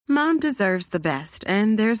Mom deserves the best,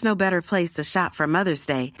 and there's no better place to shop for Mother's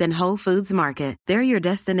Day than Whole Foods Market. They're your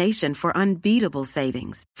destination for unbeatable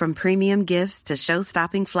savings, from premium gifts to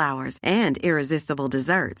show-stopping flowers and irresistible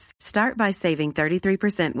desserts. Start by saving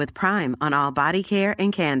 33% with Prime on all body care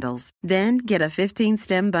and candles. Then get a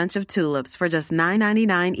 15-stem bunch of tulips for just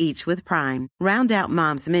 $9.99 each with Prime. Round out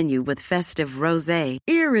Mom's menu with festive rosé,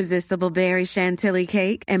 irresistible berry chantilly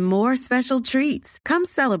cake, and more special treats. Come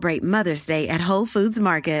celebrate Mother's Day at Whole Foods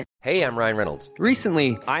Market. Hey, I'm Ryan Reynolds.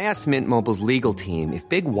 Recently, I asked Mint Mobile's legal team if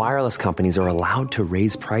big wireless companies are allowed to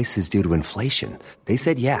raise prices due to inflation. They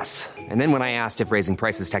said yes. And then when I asked if raising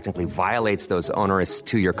prices technically violates those onerous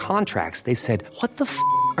two-year contracts, they said, "What the f***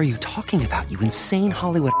 are you talking about, you insane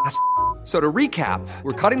Hollywood ass?" So to recap,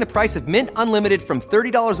 we're cutting the price of Mint Unlimited from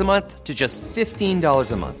 $30 a month to just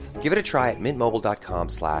 $15 a month. Give it a try at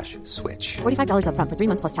mintmobile.com/switch. $45 up front for 3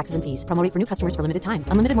 months plus taxes and fees. Promo rate for new customers for limited time.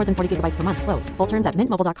 Unlimited more than 40 gigabytes per month. Slows full terms at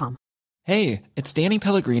mintmobile.com. Hey, it's Danny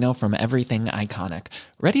Pellegrino from Everything Iconic.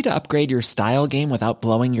 Ready to upgrade your style game without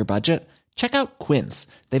blowing your budget? Check out Quince.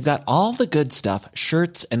 They've got all the good stuff,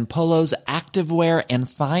 shirts and polos, activewear, and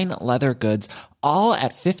fine leather goods, all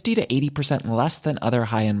at 50 to 80% less than other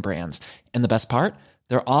high-end brands. And the best part?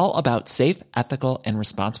 They're all about safe, ethical, and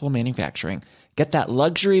responsible manufacturing. Get that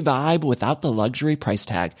luxury vibe without the luxury price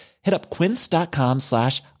tag. Hit up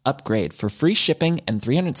quince.com/upgrade for free shipping and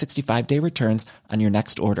 365-day returns on your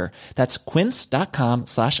next order. That's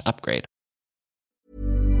quince.com/upgrade.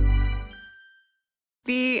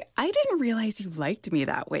 I didn't realize you liked me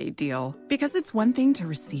that way deal. Because it's one thing to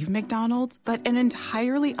receive McDonald's, but an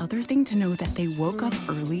entirely other thing to know that they woke up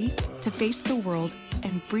early to face the world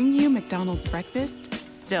and bring you McDonald's breakfast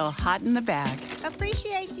still hot in the bag.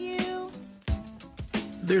 Appreciate you.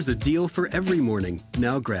 There's a deal for every morning.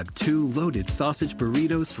 Now grab 2 loaded sausage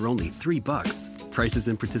burritos for only $3. Prices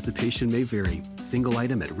and participation may vary. Single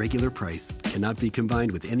item at regular price. Cannot be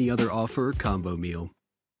combined with any other offer or combo meal.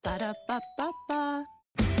 Ba-da-ba-ba-ba.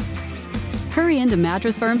 Hurry into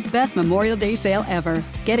Mattress Firm's best Memorial Day sale ever.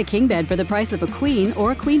 Get a king bed for the price of a queen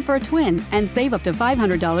or a queen for a twin and save up to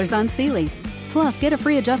 $500 on Sealy. Plus, get a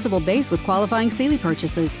free adjustable base with qualifying Sealy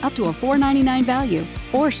purchases up to a $499 value.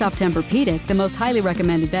 Or shop Tempur-Pedic, the most highly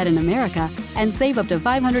recommended bed in America, and save up to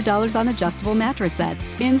 $500 on adjustable mattress sets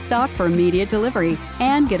in stock for immediate delivery.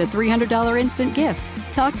 And get a $300 instant gift.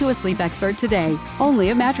 Talk to a sleep expert today, only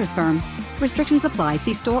at Mattress Firm. Restrictions apply.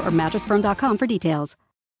 See store or mattressfirm.com for details.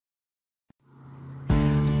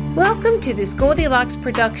 Welcome to this Goldilocks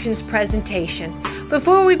Productions presentation.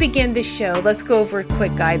 Before we begin the show, let's go over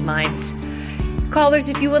quick guidelines. Callers,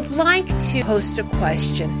 if you would like to host a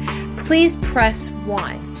question, please press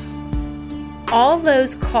 1. All those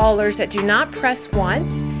callers that do not press 1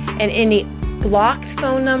 and any blocked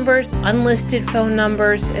phone numbers, unlisted phone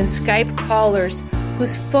numbers, and Skype callers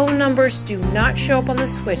whose phone numbers do not show up on the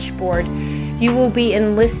switchboard, you will be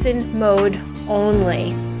in listen mode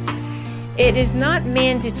only. It is not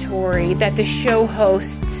mandatory that the show hosts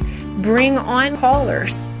bring on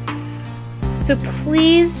callers. So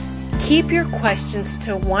please keep your questions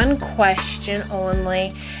to one question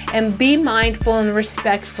only and be mindful and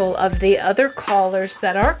respectful of the other callers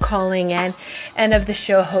that are calling in and of the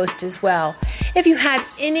show host as well. If you have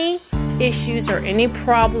any issues or any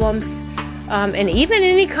problems, and even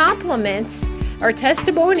any compliments or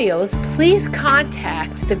testimonials, please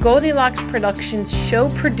contact the Goldilocks Productions show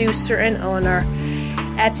producer and owner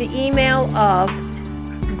at the email of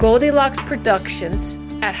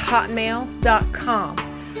goldilocksproductions@hotmail.com.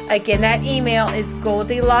 Again, that email is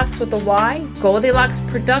Goldilocks with a Y,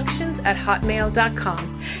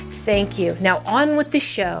 goldilocksproductions@hotmail.com. Thank you. Now on with the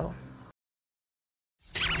show.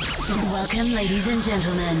 Welcome, ladies and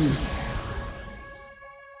gentlemen.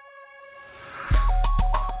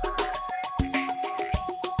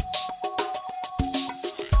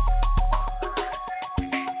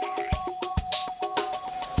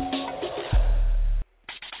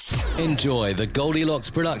 Enjoy the Goldilocks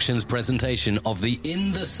Productions presentation of the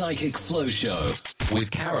In the Psychic Flow Show with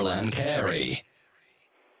Carol Ann Carey.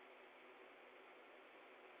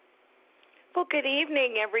 Well, good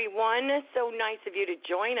evening, everyone. So nice of you to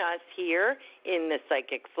join us here in the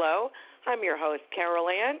Psychic Flow. I'm your host, Carol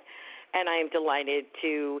Ann, and I am delighted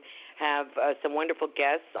to have some wonderful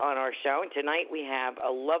guests on our show. And tonight we have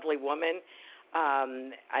a lovely woman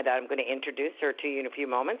that I'm going to introduce her to you in a few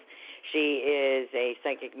moments. She is a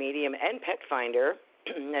psychic medium and pet finder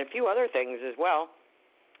and a few other things as well.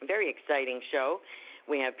 Very exciting show.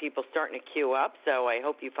 We have people starting to queue up, so I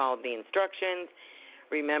hope you followed the instructions.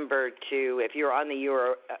 Remember to, if you're on the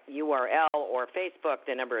URL or Facebook,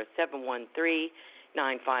 the number is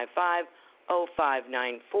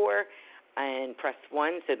 713-955-0594. and press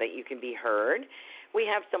 1 so that you can be heard. We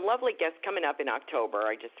have some lovely guests coming up in October.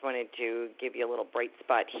 I just wanted to give you a little bright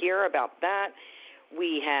spot here about that.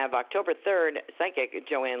 We have October 3rd, psychic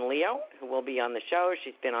Joanne Leo, who will be on the show.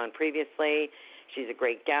 She's been on previously. She's a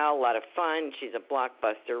great gal, a lot of fun. She's a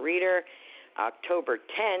blockbuster reader. October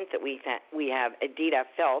 10th, we have Adita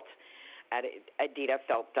Felt at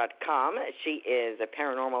aditafelt.com. She is a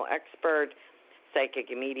paranormal expert, psychic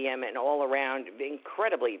medium, and all-around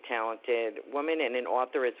incredibly talented woman and an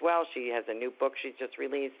author as well. She has a new book she's just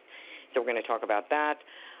released, so we're going to talk about that.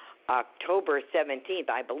 October 17th,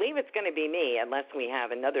 I believe it's going to be me, unless we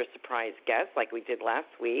have another surprise guest like we did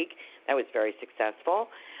last week. That was very successful.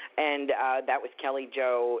 And that was Kelly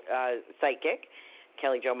Jo Psychic,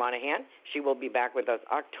 Kelly Jo Monahan. She will be back with us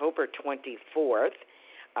October 24th.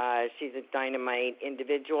 She's a dynamite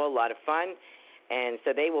individual, a lot of fun. And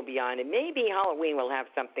so they will be on. And maybe Halloween will have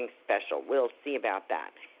something special. We'll see about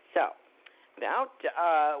that. So without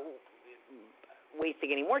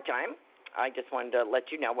wasting any more time, I just wanted to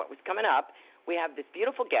let you know what was coming up. We have this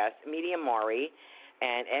beautiful guest, Medium Mari,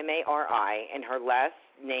 and M-A-R-I, and her last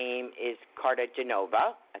name is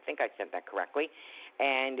Cartagenova. I think I said that correctly.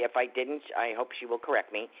 And if I didn't, I hope she will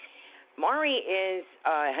correct me. Mari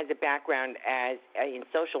has a background in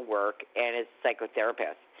social work and as a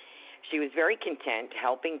psychotherapist. She was very content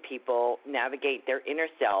helping people navigate their inner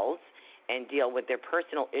selves and deal with their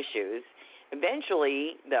personal issues.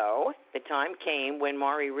 Eventually, though, the time came when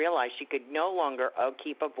Mari realized she could no longer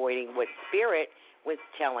keep avoiding what Spirit was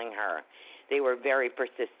telling her. They were very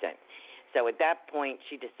persistent. So at that point,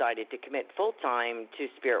 she decided to commit full-time to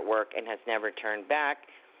spirit work and has never turned back.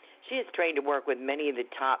 She is trained to work with many of the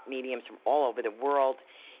top mediums from all over the world,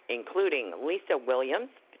 including Lisa Williams,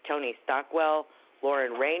 Tony Stockwell,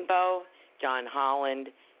 Lauren Rainbow, John Holland,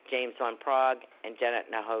 James Von Prague, and Janet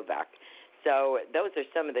Nahovac. So those are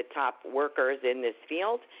some of the top workers in this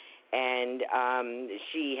field, and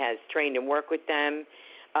she has trained and worked with them.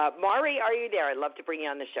 Mari, are you there? I'd love to bring you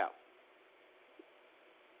on the show.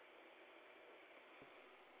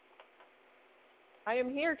 I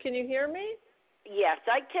am here. Can you hear me? Yes,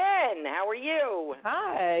 I can. How are you?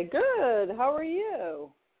 Hi, good. How are you?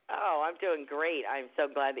 Oh, I'm doing great. I'm so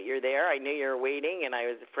glad that you're there. I knew you were waiting, and I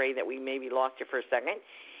was afraid that we maybe lost you for a second.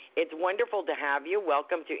 It's wonderful to have you.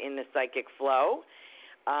 Welcome to In the Psychic Flow.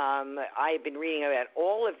 I've been reading about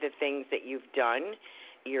all of the things that you've done.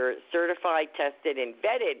 You're certified, tested, and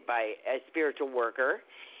vetted by a spiritual worker,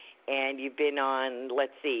 and you've been on,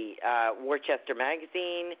 Worcester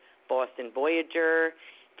Magazine, Boston Voyager,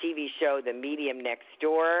 TV show The Medium Next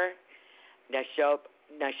Door,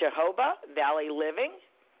 Nashoba Valley Living,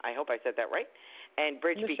 I hope I said that right, and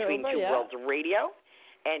Bridge Between Two Worlds Radio,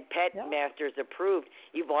 and Pet Masters Approved.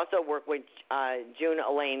 You've also worked with June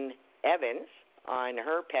Elaine Evans on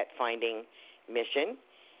her pet finding mission,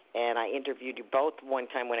 and I interviewed you both one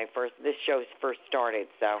time when this show first started.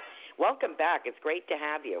 So welcome back. It's great to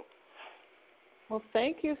have you. Well,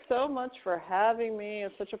 thank you so much for having me.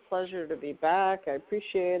 It's such a pleasure to be back. I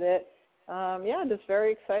appreciate it. I'm just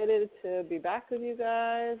very excited to be back with you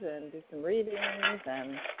guys and do some readings,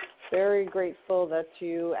 and very grateful that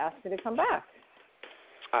you asked me to come back.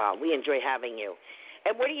 We enjoy having you.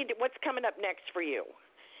 And what's coming up next for you?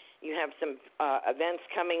 You have some events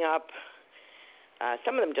coming up.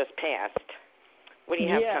 Some of them just passed. What do you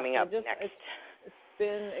have coming up next? It's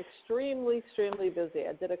been extremely, extremely busy.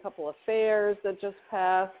 I did a couple of fairs that just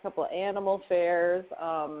passed, a couple of animal fairs.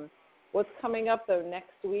 What's coming up, though,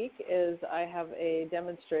 next week is I have a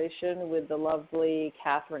demonstration with the lovely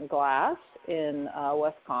Catherine Glass in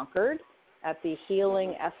West Concord at the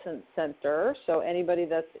Healing Essence Center. So anybody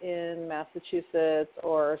that's in Massachusetts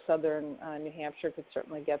or southern New Hampshire could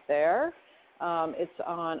certainly get there. It's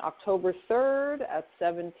on October 3rd at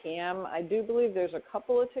 7 p.m. I do believe there's a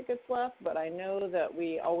couple of tickets left, but I know that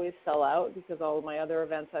we always sell out because all of my other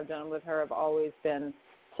events I've done with her have always been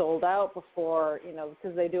sold out before,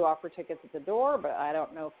 because they do offer tickets at the door, but I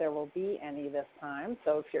don't know if there will be any this time.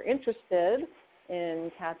 So if you're interested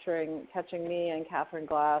in catching me and Catherine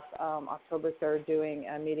Glass October 3rd doing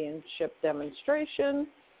a mediumship demonstration,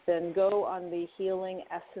 then go on the Healing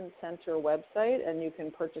Essence Center website and you can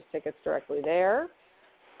purchase tickets directly there.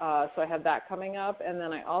 So I have that coming up. And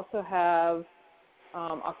then I also have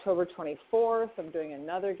October 24th, I'm doing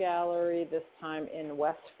another gallery, this time in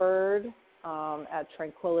Westford at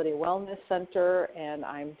Tranquility Wellness Center. And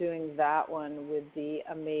I'm doing that one with the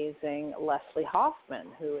amazing Leslie Hoffman,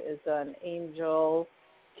 who is an angel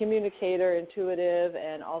communicator, intuitive,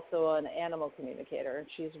 and also an animal communicator. And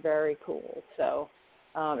she's very cool. So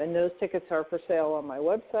And those tickets are for sale on my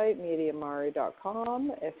website,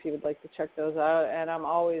 mediammari.com, if you would like to check those out. And I'm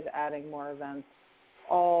always adding more events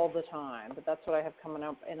all the time, but that's what I have coming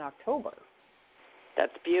up in October.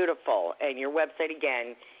 That's beautiful. And your website,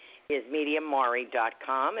 again, is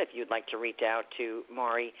mediammari.com if you'd like to reach out to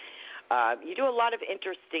Mari. You do a lot of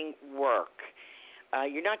interesting work.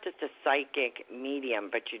 You're not just a psychic medium,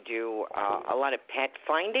 but you do a lot of pet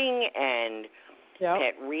finding and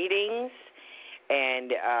pet readings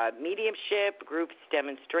and mediumship, groups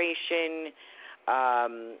demonstration,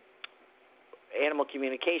 animal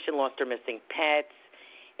communication, lost or missing pets,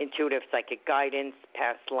 intuitive psychic guidance,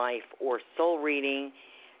 past life or soul reading,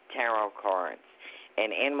 tarot cards,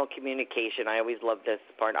 and animal communication. I always love this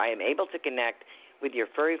part. I am able to connect with your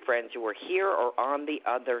furry friends who are here or on the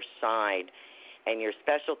other side, and your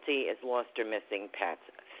specialty is lost or missing pets.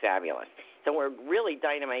 Fabulous. So we're really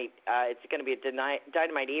dynamite. It's going to be a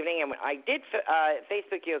dynamite evening, and I did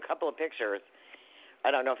Facebook you a couple of pictures. I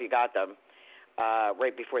don't know if you got them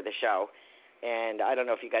right before the show, and I don't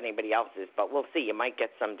know if you got anybody else's, but we'll see. You might get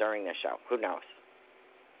some during the show. Who knows?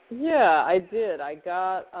 Yeah, I did. I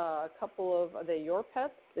got a couple of, are they your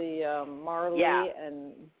pets? The Marley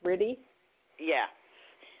and Britty? Yeah.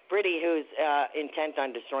 Britty, who's intent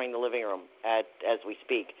on destroying the living room as we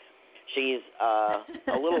speak. She's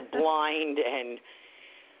a little blind and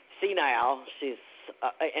senile. She's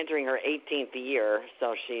entering her 18th year,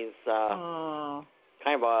 so she's kind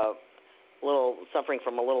of a little suffering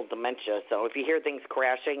from a little dementia. So if you hear things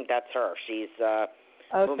crashing, that's her. She's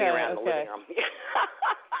moving around the living room.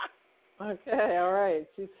 Okay, all right.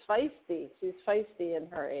 She's feisty. She's feisty in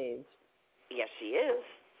her age. Yes, she is.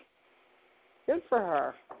 Good for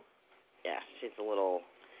her. Yeah, she's a little,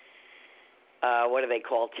 what do they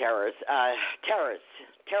call terrorists?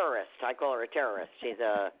 Terrorist. I call her a terrorist. She's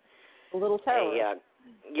a little terrorist.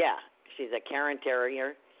 She's a Karen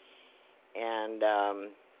Terrier. And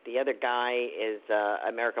the other guy is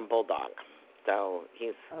American Bulldog. So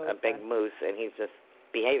he's a big moose, and he's just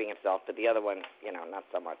behaving himself. But the other one, not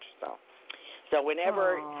so much. So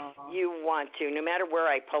whenever you want to, no matter where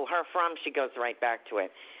I pull her from, she goes right back to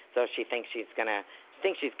it. So she thinks she's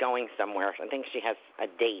going somewhere. I think she has a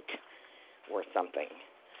date or something.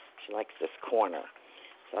 She likes this corner.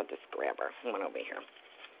 So I'll just grab her. Come on over here.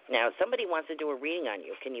 Now, if somebody wants to do a reading on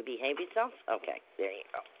you, can you behave yourself? Okay, there you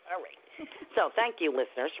go. All right. So thank you,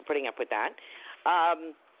 listeners, for putting up with that.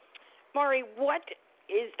 Mari, what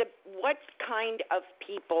kind of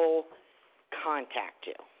people contact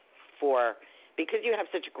you for? Because you have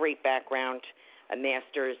such a great background, a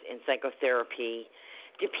master's in psychotherapy,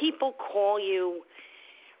 do people call you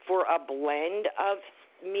for a blend of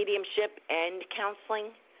mediumship and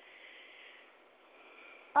counseling?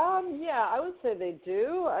 Yeah, I would say they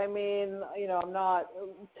do. I mean, I'm not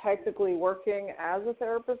technically working as a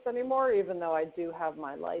therapist anymore, even though I do have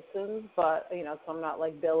my license, but, so I'm not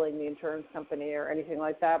like billing the insurance company or anything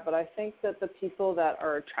like that. But I think that the people that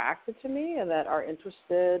are attracted to me and that are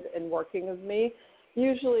interested in working with me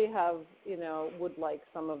usually have, would like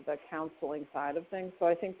some of the counseling side of things. So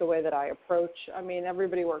I think the way that I approach,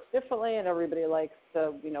 everybody works differently and everybody likes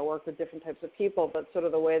to, work with different types of people, but sort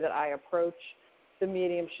of the way that I approach the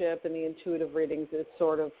mediumship and the intuitive readings is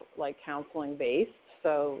sort of like counseling based.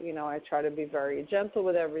 So, I try to be very gentle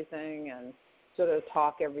with everything and sort of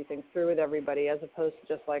talk everything through with everybody, as opposed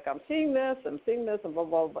to just like, I'm seeing this, and blah,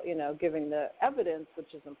 blah, blah, giving the evidence,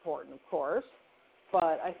 which is important, of course.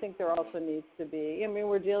 But I think there also needs to be,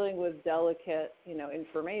 we're dealing with delicate,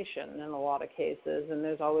 information in a lot of cases, and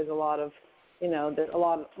there's always a lot of, a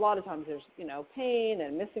lot of times there's, pain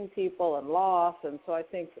and missing people and loss, and so I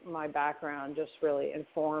think my background just really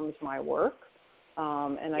informs my work.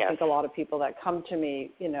 And I think a lot of people that come to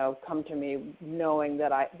me knowing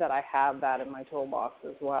that I have that in my toolbox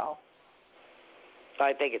as well.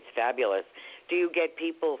 I think it's fabulous. Do you get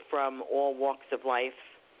people from all walks of life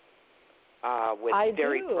with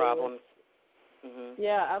varied problems? Mm-hmm.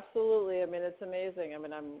 Yeah, absolutely. It's amazing.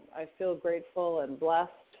 I feel grateful and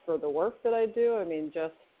blessed for the work that I do.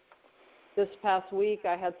 Just this past week,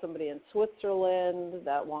 I had somebody in Switzerland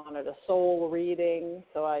that wanted a soul reading,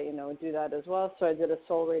 so I, do that as well. So I did a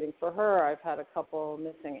soul reading for her. I've had a couple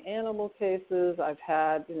missing animal cases. I've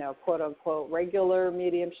had, quote unquote, regular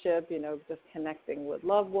mediumship, just connecting with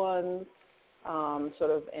loved ones, sort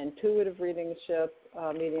of intuitive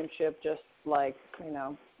mediumship, just like,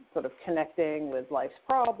 sort of connecting with life's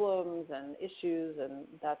problems and issues and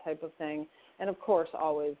that type of thing. And, of course,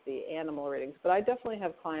 always the animal readings. But I definitely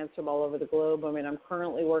have clients from all over the globe. I'm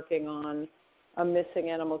currently working on a missing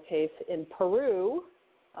animal case in Peru,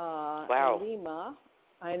 in Lima.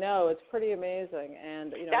 I know, it's pretty amazing,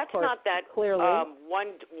 and that's of course, not that clearly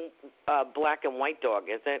one black and white dog,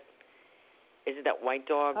 is it? Is it that white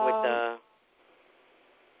dog with the?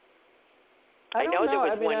 I know there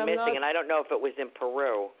was one missing, and I don't know if it was in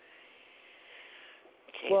Peru.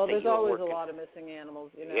 Well, there's always a lot of missing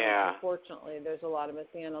animals, Yeah. Unfortunately, there's a lot of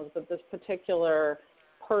missing animals, but this particular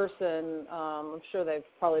person, I'm sure they've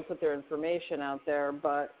probably put their information out there,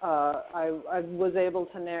 but I was able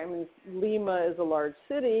to narrow. I mean, Lima is a large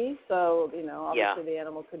city, so obviously the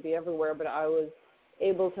animal could be everywhere, but I was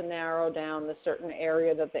able to narrow down the certain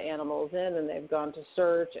area that the animal is in, and they've gone to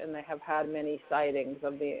search, and they have had many sightings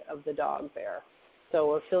of the dog there. So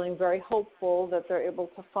we're feeling very hopeful that they're able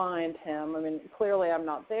to find him. I mean, clearly I'm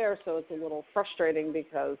not there, so it's a little frustrating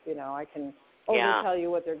because I can only tell you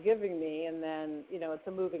what they're giving me, and then, it's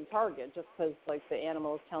a moving target. Just because, like, the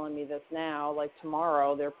animal is telling me this now, like,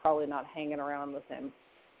 tomorrow they're probably not hanging around the same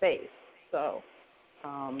space. So,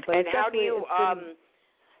 but and how do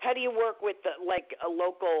you work with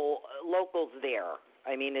locals there?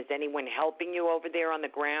 I mean, is anyone helping you over there on the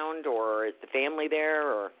ground, or is the family there,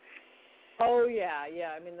 or? Oh, yeah.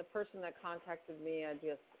 I mean, the person that contacted me,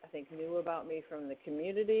 I think knew about me from the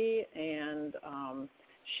community, and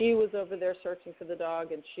she was over there searching for the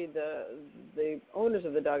dog, and the owners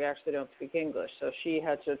of the dog actually don't speak English, so she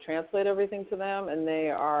had to translate everything to them, and they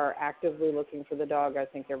are actively looking for the dog, I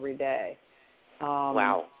think, every day.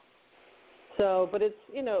 Wow. So, but it's,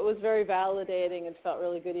 it was very validating and felt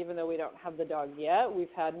really good, even though we don't have the dog yet.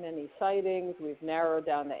 We've had many sightings. We've narrowed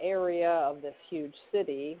down the area of this huge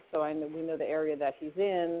city, so we know the area that he's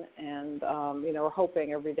in, and, we're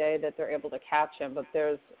hoping every day that they're able to catch him. But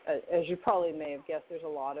there's, as you probably may have guessed, there's a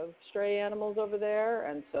lot of stray animals over there,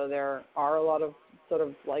 and so there are a lot of sort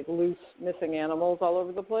of like loose missing animals all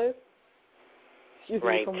over the place.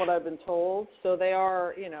 Right. From what I've been told. So they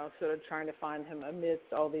are, sort of trying to find him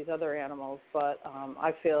amidst all these other animals. But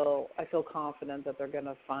I feel confident that they're going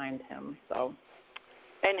to find him. So.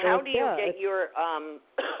 And how do you get your,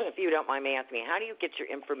 if you don't mind me asking, how do you get your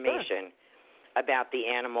information about the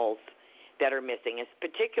animals that are missing? It's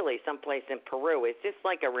particularly someplace in Peru. Is this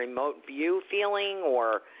like a remote view feeling,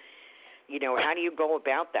 or, how do you go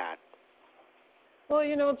about that? Well,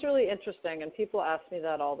 it's really interesting, and people ask me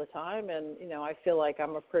that all the time, and, I feel like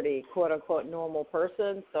I'm a pretty, quote-unquote, normal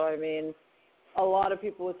person. So, I mean, a lot of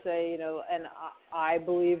people would say, and I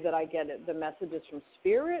believe that I get the messages from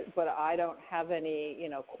spirit, but I don't have any,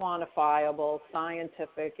 quantifiable,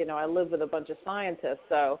 scientific, I live with a bunch of scientists,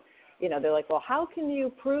 so, they're like, well, how can you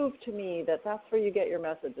prove to me that that's where you get your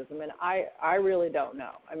messages? I mean, I really don't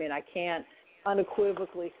know. I mean, I can't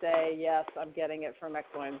unequivocally say, yes, I'm getting it from X,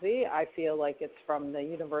 Y, and Z. I feel like it's from the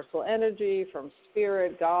universal energy, from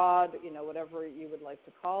spirit, God, whatever you would like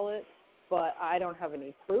to call it. But I don't have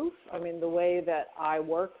any proof. I mean, the way that I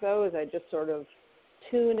work, though, is I just sort of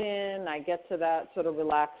tune in. I get to that sort of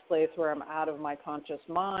relaxed place where I'm out of my conscious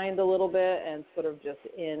mind a little bit and sort of just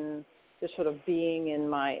sort of being in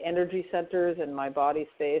my energy centers and my body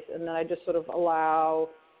space. And then I just sort of allow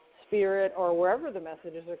spirit or wherever the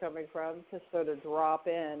messages are coming from to sort of drop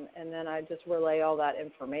in, and then I just relay all that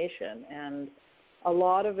information. And a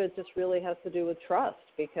lot of it just really has to do with trust,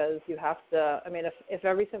 because you have to, I mean, if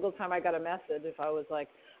every single time I got a message, if I was like,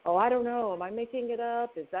 oh, I don't know, am I making it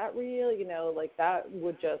up? Is that real? Like that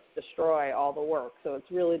would just destroy all the work. So it's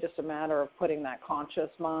really just a matter of putting that conscious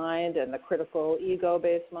mind and the critical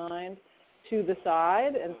ego-based mind to the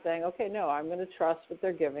side and saying, okay, no, I'm going to trust what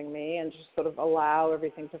they're giving me and just sort of allow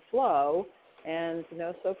everything to flow. And,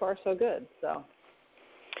 so far so good. So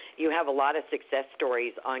you have a lot of success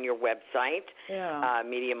stories on your website,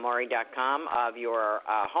 MediumMari.com, of your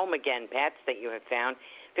home again pets that you have found.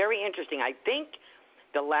 Very interesting. I think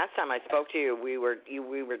the last time I spoke to you, we were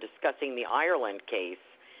discussing the Ireland case,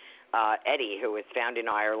 Eddie, who was found in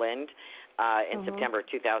Ireland in September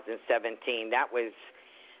 2017. That was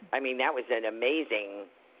an amazing,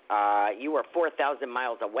 you were 4,000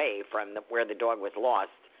 miles away from where the dog was lost.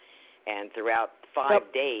 And throughout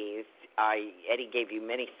 5 days, Eddie gave you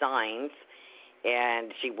many signs,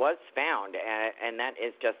 and she was found. And that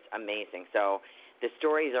is just amazing. So the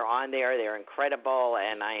stories are on there. They're incredible,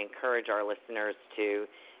 and I encourage our listeners to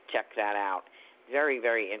check that out. Very,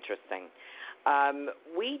 very interesting.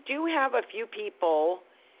 We do have a few people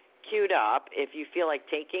queued up if you feel like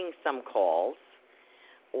taking some calls,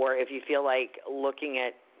 or if you feel like looking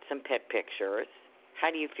at some pet pictures. How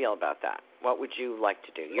do you feel about that? What would you like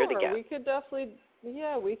to do? You're the guest. We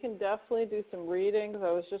can definitely do some readings.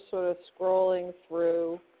 I was just sort of scrolling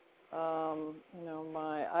through,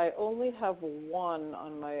 I only have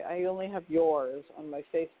yours on my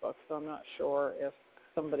Facebook, so I'm not sure if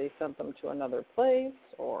somebody sent them to another place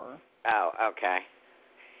or. Oh, okay.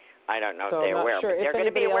 I don't know so if they're aware, sure. but they're going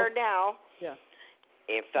to be aware now. Yeah.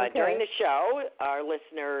 If okay. during the show our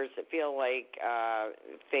listeners feel like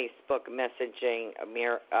Facebook messaging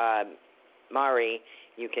Mari,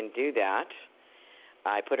 you can do that.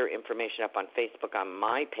 I put her information up on Facebook on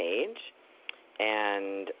my page.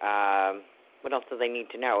 And what else do they need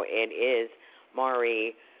to know? It is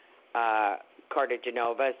Mari Cartagenova,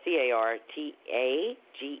 Cartagenova.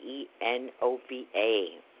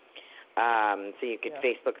 So you could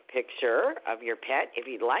Facebook a picture of your pet if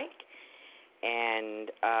you'd like.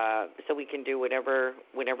 And so we can do whatever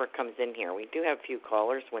comes in here. We do have a few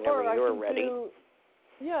callers whenever you're ready.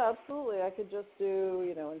 Yeah, absolutely. I could just do,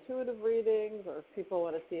 intuitive readings, or if people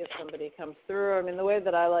want to see if somebody comes through. I mean, the way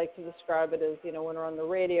that I like to describe it is, when we're on the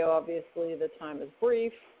radio, obviously the time is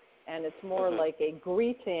brief, and it's more like a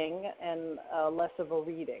greeting and less of a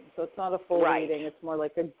reading. So it's not a full reading. It's more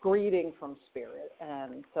like a greeting from Spirit.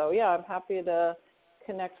 And so, yeah, I'm happy to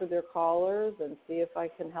connect with your callers and see if I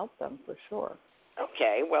can help them for sure.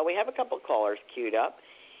 Okay. Well, we have a couple callers queued up.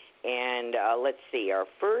 And let's see. Our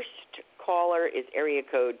first caller is area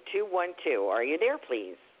code 212. Are you there,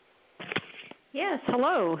 please? Yes,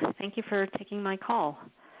 hello. Thank you for taking my call.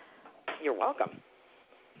 You're welcome.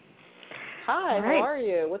 Hi, how are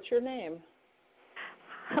you? What's your name?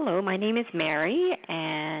 Hello, my name is Mary,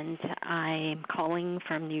 and I'm calling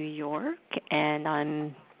from New York, and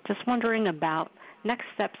I'm just wondering about next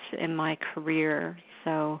steps in my career.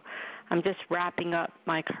 So I'm just wrapping up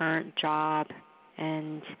my current job,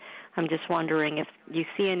 and I'm just wondering if you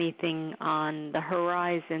see anything on the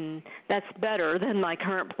horizon that's better than my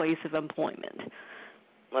current place of employment.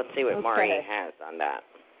 Let's see what Mari has on that.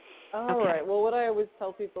 All right. Well, what I always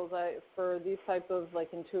tell people is for these type of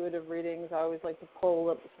intuitive readings, I always like to pull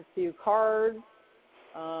up a few cards.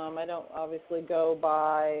 I don't obviously go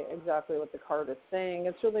by exactly what the card is saying.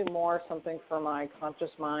 It's really more something for my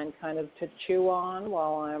conscious mind kind of to chew on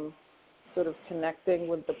while I'm sort of connecting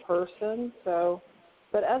with the person.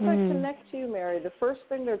 But as I connect to you, Mary, the first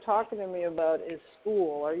thing they're talking to me about is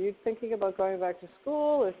school. Are you thinking about going back to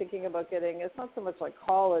school, or thinking about it's not so much like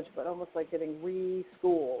college, but almost like getting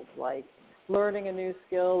re-schooled, like learning a new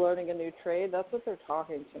skill, learning a new trade? That's what they're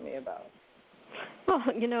talking to me about. Well,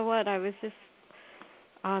 you know what? I was just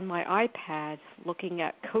on my iPad looking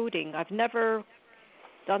at coding. I've never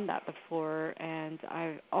done that before, and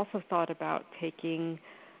I've also thought about taking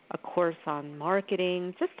a course on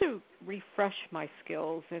marketing just to refresh my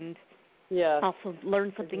skills and also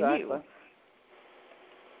learn something new.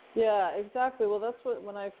 Yeah, exactly. Well, that's what,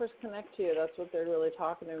 when I first connect to you, that's what they're really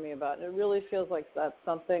talking to me about. And it really feels like that's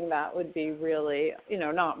something that would be really,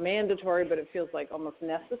 not mandatory, but it feels like almost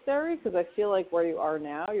necessary, because I feel like where you are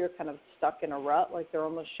now, you're kind of stuck in a rut, like they're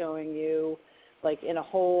almost showing you like in a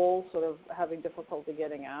hole, sort of having difficulty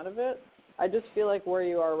getting out of it. I just feel like where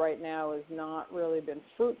you are right now has not really been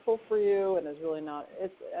fruitful for you, and is really not,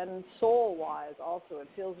 and soul-wise also, it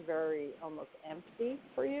feels very almost empty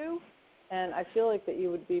for you. And I feel like that you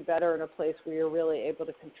would be better in a place where you're really able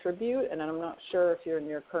to contribute, and I'm not sure if you're in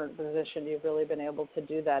your current position, you've really been able to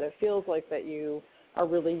do that. It feels like that you are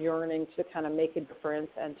really yearning to kind of make a difference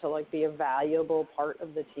and to be a valuable part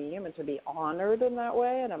of the team and to be honored in that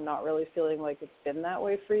way, and I'm not really feeling like it's been that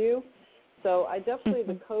way for you. So I definitely,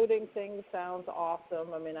 the coding thing sounds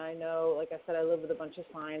awesome. I mean, I know, like I said, I live with a bunch of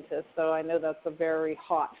scientists, so I know that's a very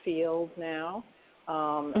hot field now.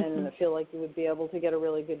 And I feel like you would be able to get a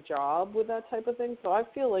really good job with that type of thing. So I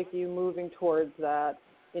feel like you moving towards that,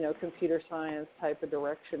 computer science type of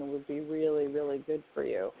direction would be really, really good for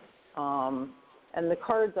you. And the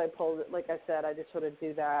cards I pulled, like I said, I just sort of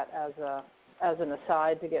do that as an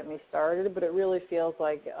aside to get me started, but it really feels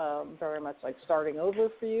like very much like starting over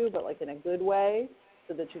for you, but like in a good way,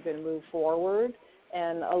 so that you can move forward.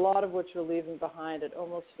 And a lot of what you're leaving behind, it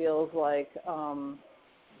almost feels like,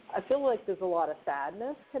 I feel like there's a lot of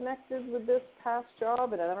sadness connected with this past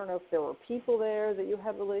job, and I don't know if there were people there that you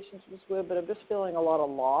had relationships with, but I'm just feeling a lot of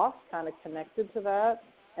loss kind of connected to that.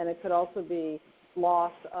 And it could also be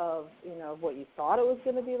loss of, what you thought it was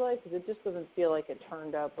going to be like, because it just doesn't feel like it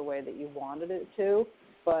turned out the way that you wanted it to.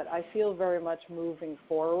 But I feel very much moving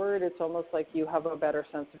forward, it's almost like you have a better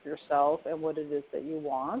sense of yourself and what it is that you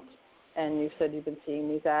want. And you said you've been seeing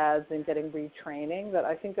these ads and getting retraining, that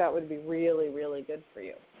I think that would be really, really good for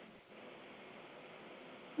you.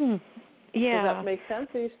 Yeah. Does that make sense?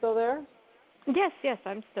 Are you still there? Yes,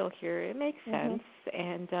 I'm still here. It makes sense.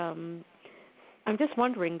 And I'm just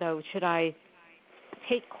wondering, though, should I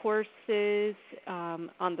take courses on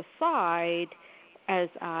the side as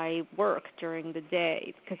I work during the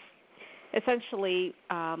day? Because essentially,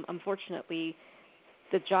 unfortunately,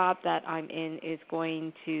 the job that I'm in is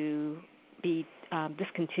going to be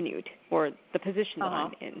discontinued, or the position that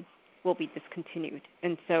I'm in will be discontinued.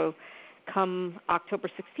 And so come October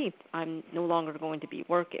 16th, I'm no longer going to be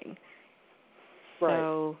working. Right.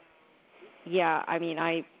 So, yeah, I mean,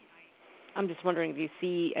 I'm just wondering if you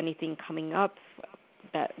see anything coming up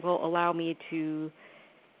that will allow me to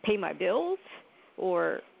pay my bills,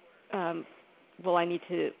 or will I need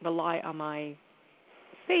to rely on my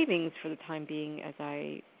savings for the time being as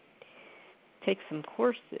I take some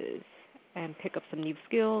courses and pick up some new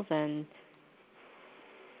skills and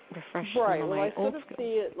refresh some of my old skills. Right. Well, I sort of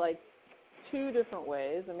see it like two different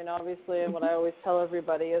ways. I mean, obviously, and what I always tell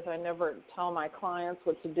everybody is I never tell my clients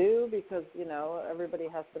what to do because, you know, everybody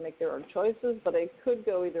has to make their own choices, but it could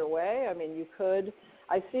go either way. I mean,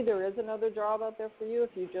 I see there is another job out there for you if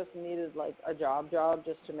you just needed like a job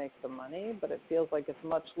just to make some money, but it feels like it's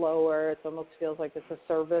much lower. It almost feels like it's a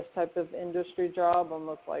service type of industry job,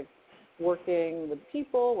 almost like working with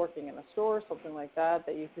people, working in a store, something like that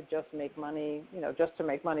you could just make money, you know, just to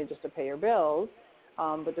make money, just to pay your bills.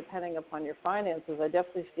 But depending upon your finances, I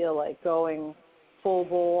definitely feel like going full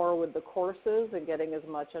bore with the courses and getting as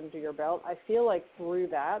much under your belt, I feel like through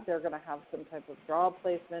that they're going to have some type of job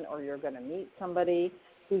placement, or you're going to meet somebody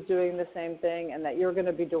who's doing the same thing, and that you're going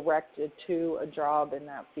to be directed to a job in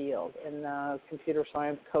that field, in computer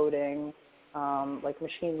science, coding, like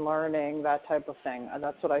machine learning, that type of thing.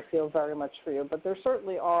 That's what I feel very much for you. But there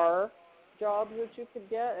certainly are jobs that you could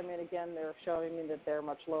get. I mean, again, they're showing me that they're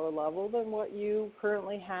much lower level than what you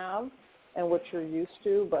currently have and what you're used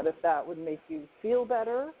to. But if that would make you feel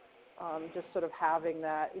better, just sort of having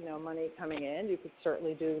that, you know, money coming in, you could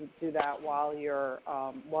certainly do that while you're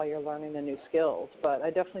learning the new skills. But I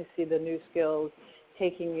definitely see the new skills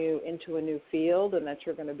taking you into a new field, and that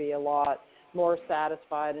you're going to be a lot more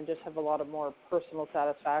satisfied and just have a lot of more personal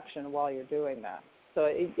satisfaction while you're doing that. So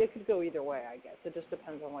it could go either way, I guess. It just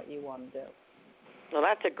depends on what you want to do. Well,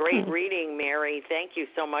 that's a great reading, Mary. Thank you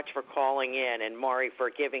so much for calling in, and Maury for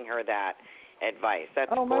giving her that advice. That's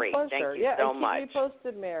great. My pleasure. Thank you so much. Yeah, keep me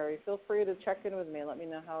posted, Mary. Feel free to check in with me and let me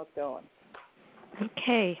know how it's going.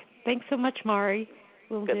 Okay. Thanks so much, Maury.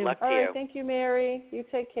 Good luck to you. All right, thank you, Mary. You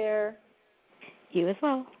take care. You as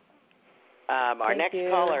well. Our next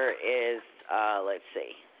caller is, let's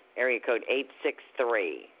see, area code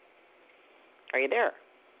 863. Are you there?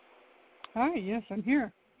 Hi, yes, I'm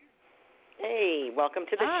here. Hey, welcome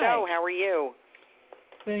to the show. How are you?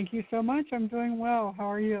 Thank you so much. I'm doing well. How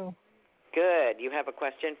are you? Good. You have a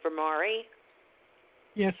question for Maury?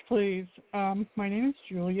 Yes, please. My name is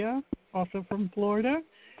Julia, also from Florida,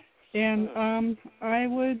 and I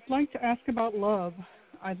would like to ask about love.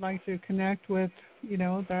 I'd like to connect with, you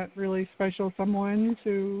know, that really special someone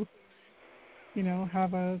to, you know,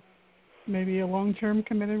 have maybe a long-term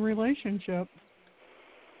committed relationship.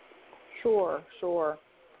 Sure.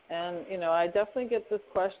 And, you know, I definitely get this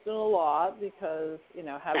question a lot because, you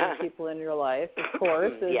know, having people in your life, of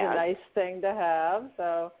course, is a nice thing to have.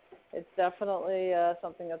 So it's definitely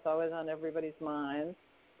something that's always on everybody's mind.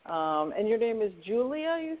 And your name is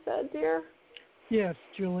Julia, you said, dear? Yes,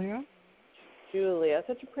 Julia. Julia.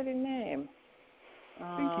 Such a pretty name.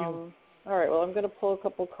 Thank you. All right, well, I'm going to pull a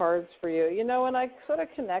couple cards for you. You know, when I sort of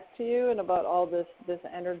connect to you and about all this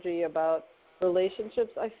energy about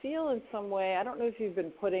relationships, I feel in some way, I don't know if you've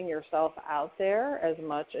been putting yourself out there as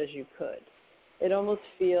much as you could. It almost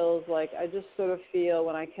feels like, I just sort of feel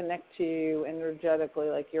when I connect to you energetically,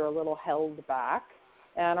 like you're a little held back.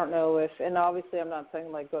 And I don't know if, and obviously I'm not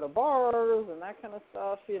saying like go to bars and that kind of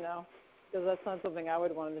stuff, you know, because that's not something I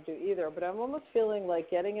would want to do either. But I'm almost feeling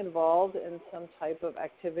like getting involved in some type of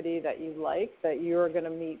activity that you like, that you're going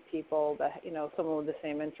to meet people that, you know, someone with the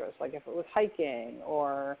same interests, like if it was hiking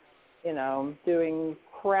or, you know, doing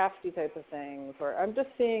crafty type of things. Or I'm just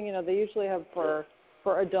seeing, you know, they usually have for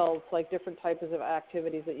adults like different types of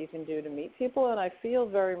activities that you can do to meet people. And I feel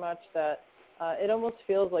very much that it almost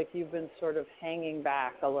feels like you've been sort of hanging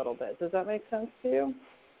back a little bit. Does that make sense to you?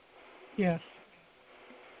 Yes.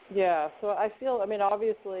 Yeah, so I feel, I mean,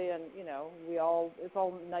 obviously, and, you know, it's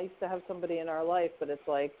all nice to have somebody in our life, but it's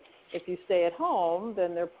like if you stay at home,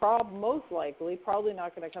 then they're most likely probably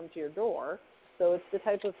not going to come to your door. So it's the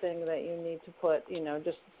type of thing that you need to put, you know,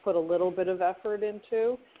 just put a little bit of effort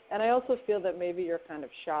into. And I also feel that maybe you're kind of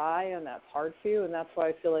shy and that's hard for you, and that's why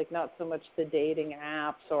I feel like not so much the dating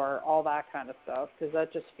apps or all that kind of stuff, because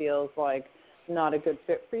that just feels like not a good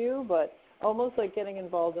fit for you, but almost like getting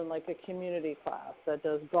involved in like a community class that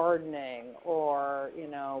does gardening or, you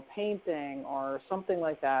know, painting or something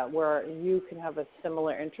like that where you can have a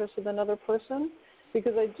similar interest with another person,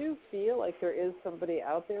 because I do feel like there is somebody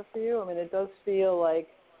out there for you. I mean, it does feel like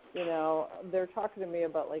they're talking to me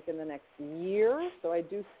about like in the next year. So I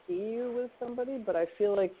do see you with somebody, but I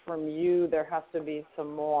feel like from you there has to be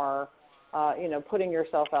some more, putting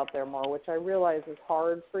yourself out there more, which I realize is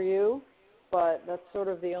hard for you, but that's sort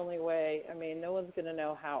of the only way. I mean, no one's going to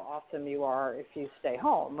know how awesome you are if you stay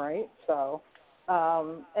home, right? So,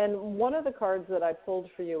 and one of the cards that I pulled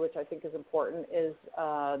for you, which I think is important, is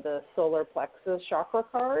the solar plexus chakra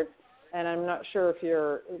card. And I'm not sure if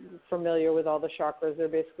you're familiar with all the chakras. They're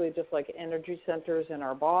basically just like energy centers in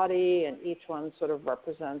our body, and each one sort of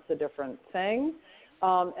represents a different thing.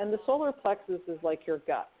 And the solar plexus is like your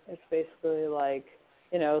gut. It's basically like,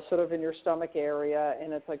 sort of in your stomach area,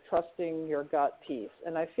 and it's like trusting your gut piece.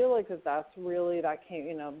 And I feel like that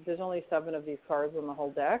came, there's only 7 of these cards on the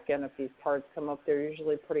whole deck, and if these cards come up, they're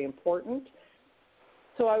usually pretty important.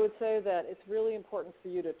 So I would say that it's really important for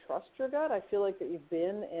you to trust your gut. I feel like that you've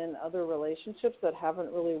been in other relationships that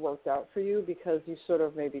haven't really worked out for you because you sort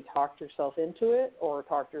of maybe talked yourself into it or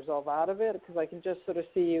talked yourself out of it, because I can just sort of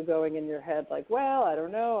see you going in your head like, well, I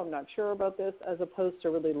don't know, I'm not sure about this, as opposed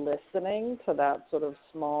to really listening to that sort of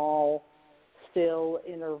small, still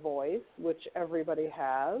inner voice, which everybody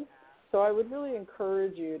has. So I would really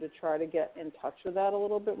encourage you to try to get in touch with that a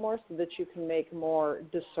little bit more so that you can make more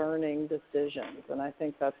discerning decisions. And I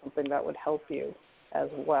think that's something that would help you as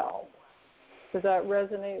well. Does that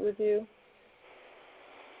resonate with you?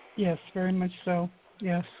 Yes, very much so.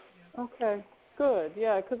 Yes. Okay, good.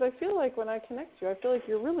 Yeah, because I feel like when I connect you, I feel like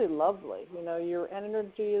you're really lovely. Your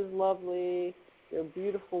energy is lovely. You're a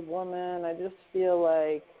beautiful woman. I just feel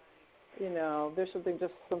like, there's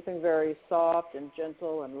something very soft and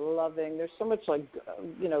gentle and loving. There's so much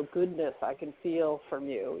goodness I can feel from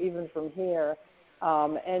you, even from here.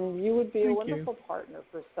 And you would be a wonderful partner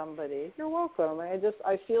for somebody. You're welcome.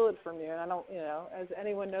 I feel it from you. And I don't, as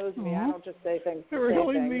anyone knows me, I don't just say things. It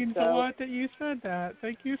really means a lot that you said that.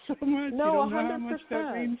 Thank you so much. No, you don't know 100%. How much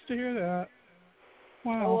that means to hear that.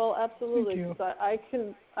 Wow. Oh, well, absolutely. Because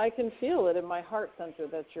I can feel it in my heart center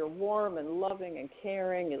that you're warm and loving and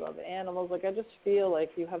caring. You love animals. Like, I just feel like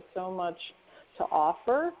you have so much to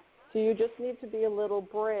offer. So you just need to be a little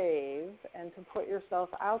brave and to put yourself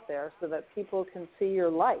out there so that people can see your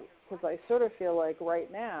light. Because I sort of feel like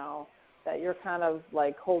right now that you're kind of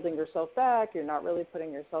like holding yourself back. You're not really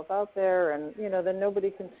putting yourself out there, and then nobody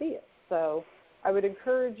can see it. So I would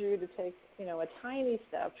encourage you to take, a tiny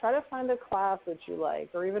step. Try to find a class that you like,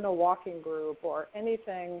 or even a walking group, or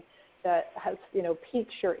anything that has,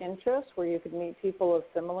 piques your interest, where you could meet people of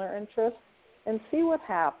similar interests, and see what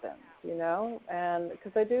happens, And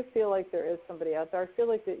because I do feel like there is somebody out there. I feel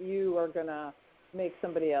like that you are going to make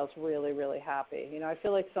somebody else really, really happy. I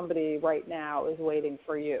feel like somebody right now is waiting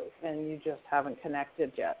for you, and you just haven't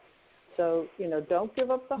connected yet. So, don't give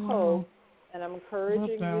up the hope. And I'm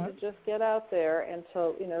encouraging you to just get out there and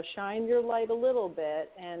to, shine your light a little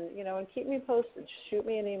bit, and, and keep me posted. Shoot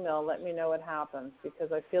me an email. Let me know what happens,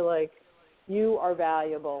 because I feel like you are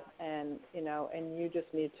valuable, and, and you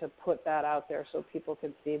just need to put that out there so people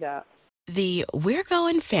can see that. The We're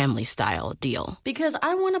Going Family Style deal. Because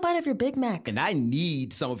I want a bite of your Big Mac. And I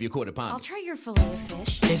need some of your Quarter Pounder. I'll try your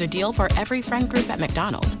Filet-O-Fish. There's a deal for every friend group at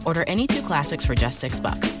McDonald's. Order any 2 classics for just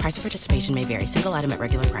 $6. Price of participation may vary. Single item at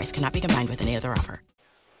regular price cannot be combined with any other offer.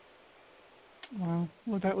 Wow.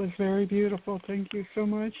 Well, that was very beautiful. Thank you so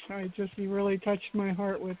much. You really touched my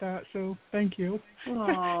heart with that, so thank you.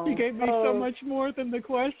 Oh, you gave me so much more than the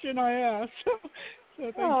question I asked. So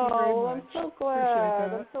thank you very much. I'm so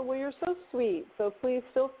glad. You're so sweet. So please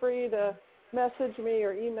feel free to message me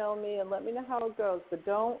or email me and let me know how it goes. But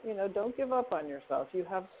don't give up on yourself. You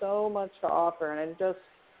have so much to offer, and I just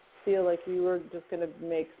feel like you are just going to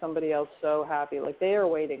make somebody else so happy. Like, they are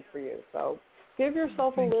waiting for you. So give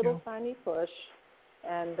yourself a little tiny push,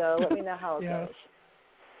 and let me know how it goes.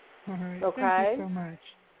 All right. Okay? Thank you so much.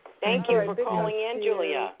 Thank you for calling in,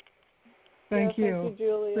 Julia. Thank you. Thank you,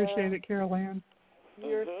 Julia. Appreciate it, Carol Ann.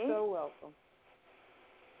 You're so welcome.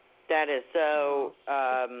 That is so.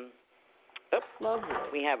 Lovely.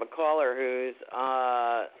 We have a caller who's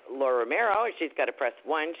Laura Romero. She's got to press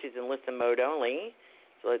 1. She's in listen mode only.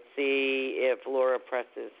 So let's see if Laura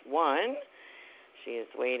presses 1. She is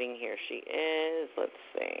waiting. Here she is. Let's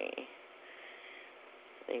see.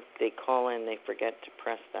 They call in. They forget to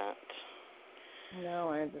press that. No,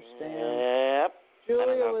 I understand. Yep.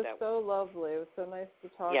 Julia was so lovely. It was so nice to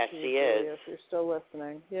talk to you, she is. Julia, if you're still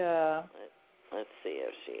listening. Yeah. Let's see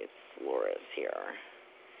if Laura's here.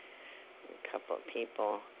 A couple of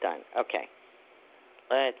people. Done. Okay.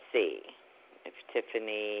 Let's see if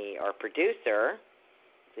Tiffany, our producer,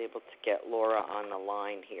 is able to get Laura on the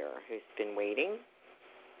line here, who's been waiting.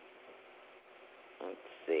 Let's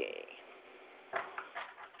see.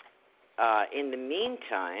 in the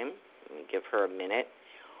meantime, let me give her a minute.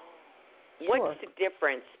 Sure. What's the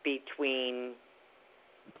difference between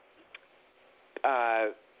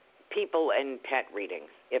people and pet readings,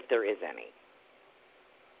 if there is any?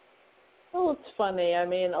 Well, it's funny. I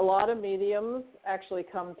mean, a lot of mediums actually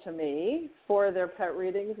come to me for their pet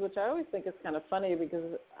readings, which I always think is kind of funny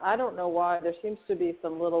because I don't know why. There seems to be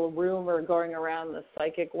some little rumor going around the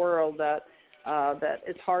psychic world that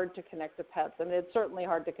it's hard to connect to pets. I mean, it's certainly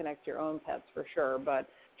hard to connect to your own pets for sure, but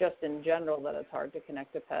just in general that it's hard to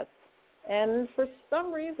connect to pets. And for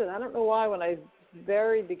some reason, I don't know why, when I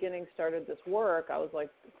very beginning started this work, I was like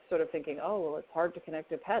sort of thinking, oh, well, it's hard to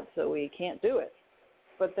connect to pets, so we can't do it.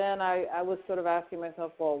 But then I was sort of asking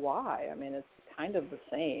myself, well, why? I mean, it's kind of the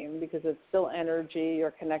same because it's still energy.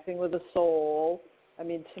 You're connecting with a soul. I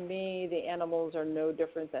mean, to me, the animals are no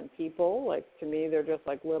different than people. Like, to me, they're just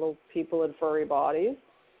like little people in furry bodies.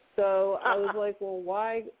 So I was like, well,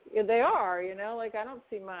 why? Yeah, they are, you know, like I don't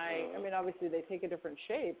see I mean, obviously they take a different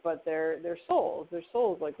shape, but they're souls. They're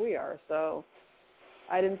souls like we are. So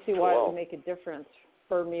I didn't see why it would make a difference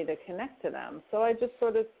for me to connect to them. So I just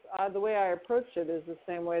sort of, the way I approach it is the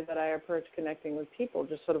same way that I approach connecting with people,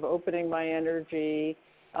 just sort of opening my energy,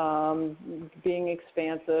 being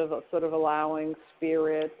expansive, sort of allowing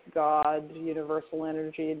spirit, God, universal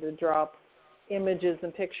energy to drop images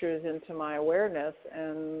and pictures into my awareness.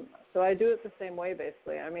 And so I do it the same way,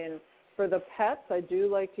 basically. I mean, for the pets, I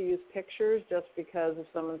do like to use pictures just because if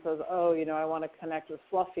someone says, oh, you know, I want to connect with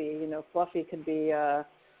Fluffy, you know, Fluffy could be a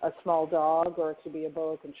small dog or it could be a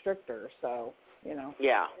boa constrictor. So, you know.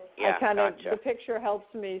 Yeah, I kind gotcha. of, the picture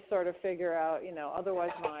helps me sort of figure out, you know,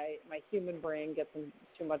 otherwise my human brain gets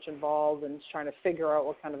too much involved in trying to figure out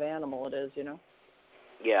what kind of animal it is, you know.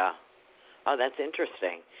 Yeah. Oh, that's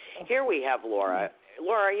interesting. Here we have Laura.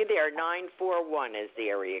 Laura, are you there? 941 is the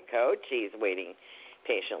area code. She's waiting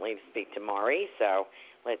patiently to speak to Mari, so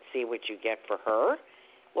let's see what you get for her.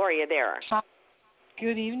 Laura, are you there? Hi.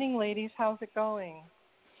 Good evening, ladies. How's it going?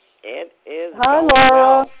 It is Hi, going Laura.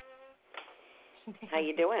 well. How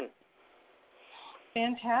you doing?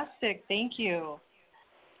 Fantastic. Thank you.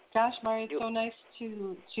 Gosh, Mari, it's so nice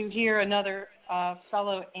to hear another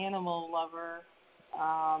fellow animal lover.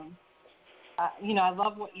 You know, I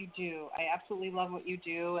love what you do. I absolutely love what you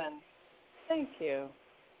do, and thank you.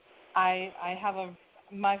 I have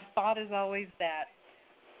my thought is always that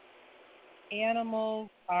animals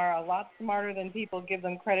are a lot smarter than people give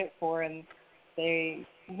them credit for, and they,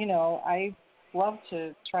 you know, I love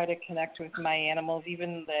to try to connect with my animals,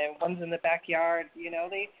 even the ones in the backyard. You know,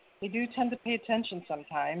 they do tend to pay attention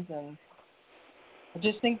sometimes, and I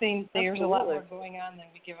just think there's a lot more going on than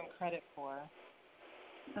we give them credit for.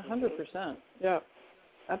 100%. Yeah,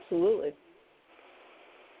 absolutely.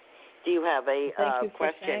 Do you have a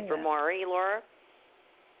question for that. Mari, Laura?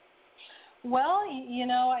 Well, you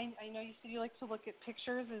know, I know you said you like to look at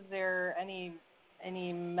pictures. Is there any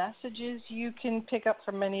messages you can pick up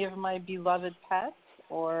from any of my beloved pets,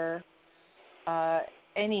 or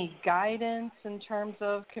any guidance in terms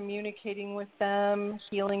of communicating with them,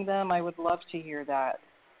 healing them? I would love to hear that.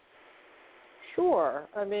 Sure.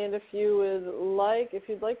 I mean, if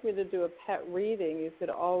you'd like me to do a pet reading, you could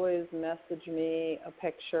always message me a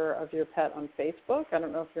picture of your pet on Facebook. I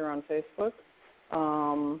don't know if you're on Facebook.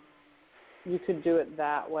 You could do it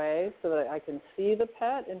that way so that I can see the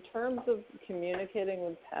pet. In terms of communicating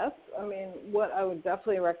with pets, I mean, what I would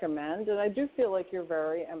definitely recommend, and I do feel like you're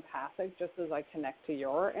very empathic just as I connect to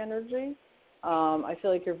your energy. I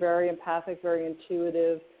feel like you're very empathic, very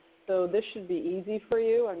intuitive. So this should be easy for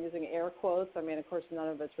you. I'm using air quotes. I mean, of course, none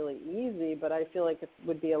of it's really easy, but I feel like it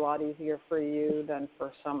would be a lot easier for you than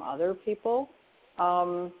for some other people.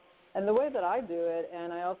 And the way that I do it,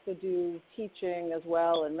 and I also do teaching as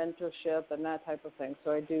well and mentorship and that type of thing,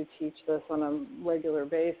 so I do teach this on a regular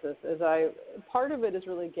basis, part of it is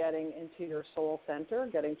really getting into your soul center,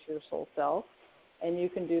 getting to your soul self, and you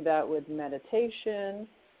can do that with meditation.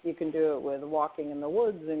 You can do it with walking in the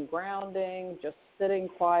woods and grounding, just sitting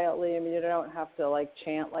quietly. I mean, you don't have to, like,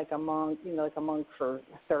 chant like a monk, you know, like a monk for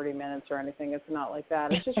 30 minutes or anything. It's not like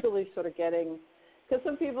that. It's just really sort of getting, because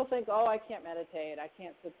some people think, oh, I can't meditate, I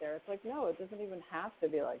can't sit there. It's like, no, it doesn't even have to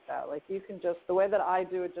be like that. Like, you can just, the way that I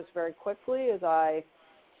do it just very quickly is I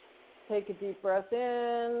take a deep breath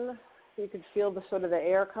in. You can feel the sort of the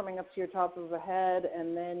air coming up to your top of the head,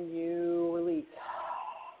 and then you release.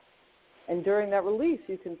 And during that release,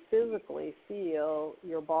 you can physically feel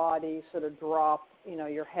your body sort of drop, you know,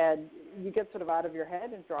 your head. You get sort of out of your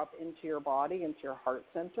head and drop into your body, into your heart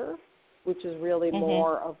center, which is really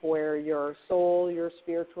more of where your soul, your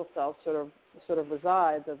spiritual self sort of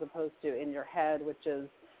resides, as opposed to in your head, which is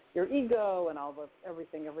your ego and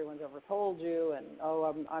everything everyone's ever told you, and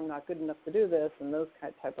I'm not good enough to do this, and those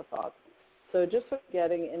type of thoughts. So just sort of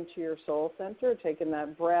getting into your soul center, taking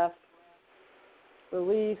that breath,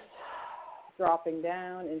 release, dropping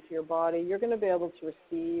down into your body, you're going to be able to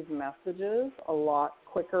receive messages a lot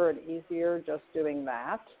quicker and easier just doing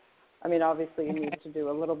that. I mean, obviously you need to do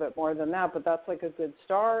a little bit more than that, but that's like a good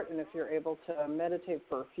start. And if you're able to meditate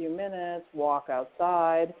for a few minutes, walk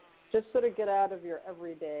outside, just sort of get out of your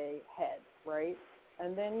everyday head, right?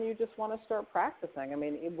 And then you just want to start practicing. I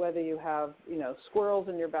mean, whether you have, squirrels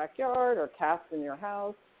in your backyard or cats in your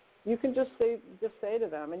house, you can just say to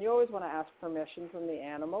them, and you always want to ask permission from the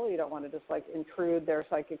animal. You don't want to just like intrude their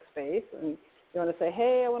psychic space, and you want to say,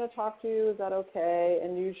 hey, I want to talk to you. Is that okay?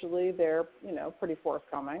 And usually they're, pretty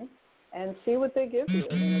forthcoming. And see what they give you.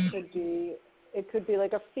 I mean, it could be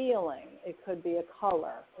like a feeling. It could be a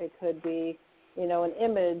color. It could be, an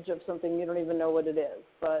image of something you don't even know what it is.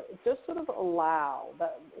 But just sort of allow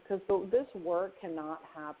that, because this work cannot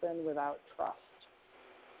happen without trust.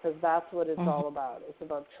 Because that's what it's all about. It's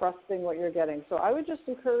about trusting what you're getting. So I would just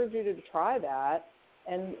encourage you to try that,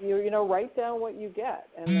 and write down what you get,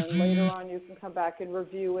 and then later on you can come back and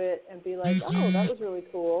review it and be like, oh, that was really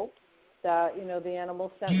cool. That the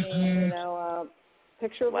animal sent me a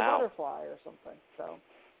picture of a butterfly or something. So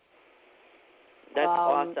that's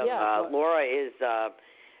awesome. Yeah, Laura is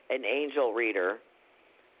an angel reader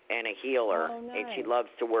and a healer, and she loves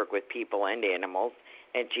to work with people and animals.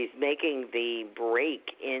 And she's making the break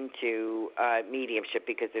into mediumship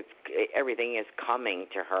because everything is coming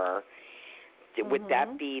to her. Would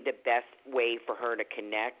that be the best way for her to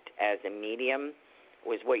connect as a medium?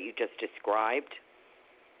 Was what you just described?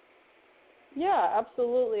 Yeah,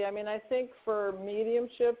 absolutely. I mean, I think for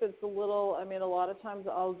mediumship, it's a lot of times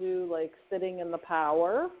I'll do like sitting in the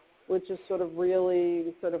power, which is sort of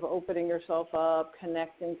really sort of opening yourself up,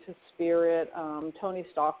 connecting to spirit. Tony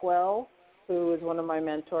Stockwell, who is one of my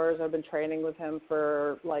mentors, I've been training with him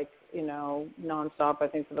for nonstop, I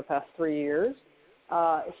think, for the past 3 years.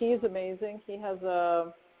 He's amazing. He has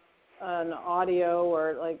an audio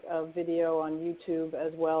or like a video on YouTube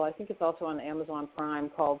as well. I think it's also on Amazon Prime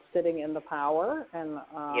called Sitting in the Power. And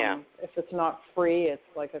if it's not free, it's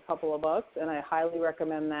like a couple of bucks, and I highly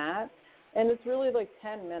recommend that. And it's really like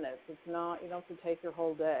 10 minutes. It's not, you don't have to take your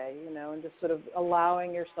whole day, and just sort of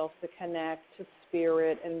allowing yourself to connect to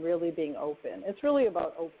spirit and really being open. It's really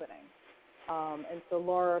about opening. And so,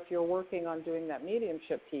 Laura, if you're working on doing that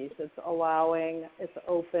mediumship piece, it's allowing, it's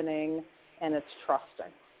opening, and it's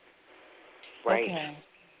trusting. Right. Okay.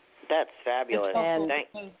 That's fabulous. And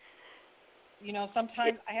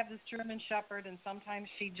sometimes I have this German Shepherd, and sometimes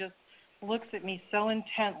she just looks at me so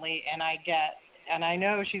intently, and I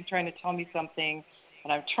know she's trying to tell me something,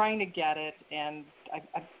 and I'm trying to get it, and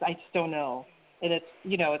I just don't know. And it's,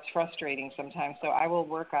 it's frustrating sometimes. So I will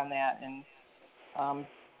work on that. And,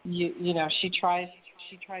 she tries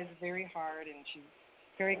very hard, and she's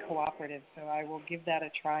very cooperative. So I will give that a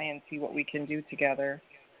try and see what we can do together.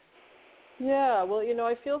 Yeah, well,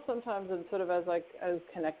 I feel sometimes, and sort of as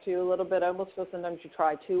connect to you a little bit, I almost feel sometimes you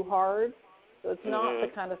try too hard. So it's not the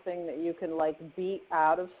kind of thing that you can like beat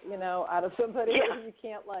out of somebody. Yeah. You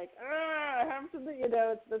can't like, I have to do,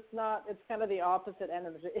 it's not. It's kind of the opposite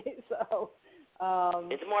energy. So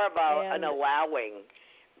it's more about an allowing,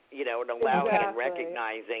 and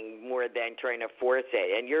recognizing more than trying to force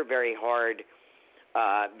it. And you're very hard,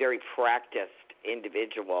 very practiced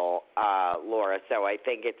individual, Laura. So I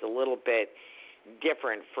think it's a little bit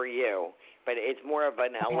different for you, but it's more of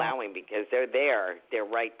an allowing because they're there, they're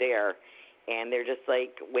right there. And they're just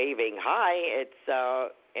like waving, hi,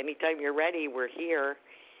 it's anytime you're ready, we're here.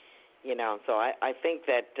 So I think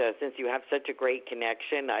that since you have such a great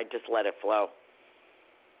connection, I just let it flow.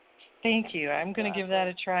 Thank you. I'm going to give that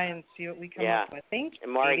a try and see what we come up with. Thank you.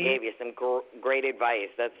 And Mari gave you some great advice.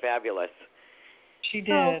 That's fabulous. She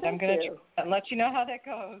did. I'm going to let you know how that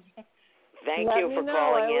goes. Thank you for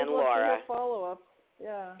calling in, Laura. Follow-up.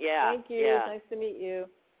 Yeah. Yeah. Thank you. Yeah. Nice to meet you.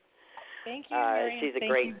 Thank you, Mary. She's a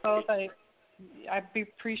thank great. You both. I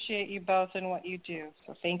appreciate you both and what you do.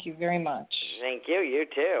 So thank you very much. Thank you. You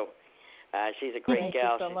too. She's a great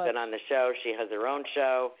gal. So she's much. been on the show. She has her own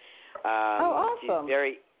show. Awesome.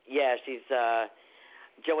 She's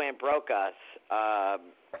Joanne Brokus,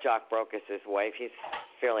 Jock Brokus' wife. He's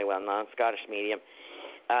fairly well-known Scottish medium.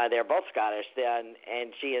 They're both Scottish,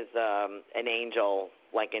 and she is an angel,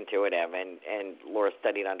 like intuitive, and Laura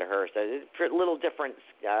studied under her. So it's a little different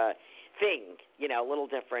thing, a little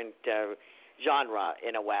different genre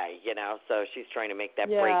in a way, So she's trying to make that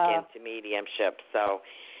break into mediumship. So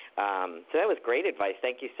that was great advice.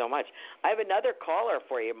 Thank you so much. I have another caller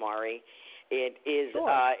for you, Mari, It is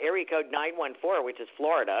area code 914, which is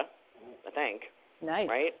Florida, I think. Nice.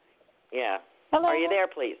 Right? Yeah. Hello. Are you there,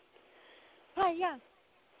 please? Hi, yes.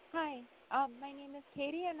 Hi. My name is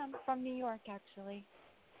Katie, and I'm from New York, actually.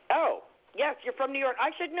 Oh, yes, you're from New York.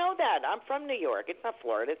 I should know that. I'm from New York. It's not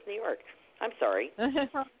Florida. It's New York. I'm sorry. How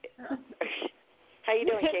you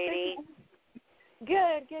doing, Katie?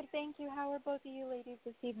 Good, thank you. How are both of you ladies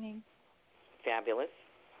this evening? Fabulous.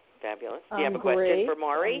 Do you have a question for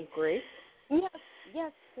Maury? Great.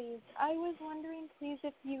 Yes, please. I was wondering, please,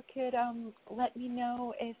 if you could let me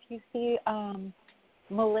know if you see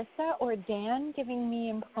Melissa or Dan giving me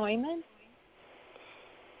employment.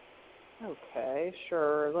 Okay,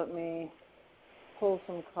 sure. Let me pull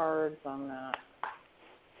some cards on that.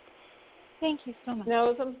 Thank you so much.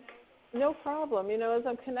 Now, no problem. As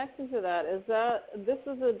I'm connecting to that, this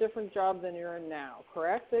is a different job than you're in now,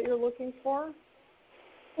 correct, that you're looking for?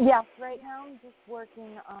 Yes, right now I'm just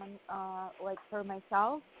working on, for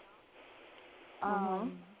myself.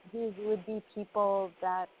 These would be people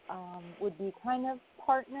that would be kind of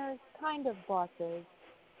partners, kind of bosses,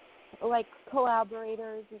 like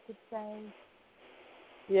collaborators, you could say.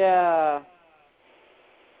 Yeah.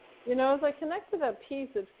 As I connect to that piece,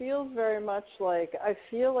 it feels very much like I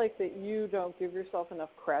feel like that you don't give yourself enough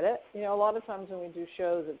credit. A lot of times when we do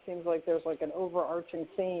shows, it seems like there's like an overarching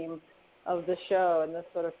theme of the show, and this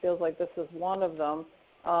sort of feels like this is one of them.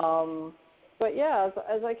 But yeah,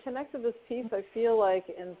 as I connect to this piece, I feel like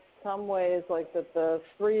in some ways like that the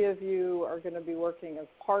three of you are going to be working as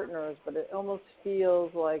partners, but it almost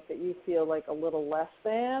feels like that you feel like a little less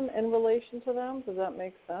than in relation to them. Does that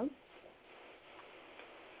make sense?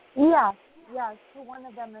 Yes, to one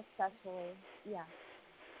of them especially, yeah.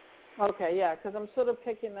 Okay, yeah, because I'm sort of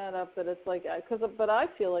picking that up that it's like, but I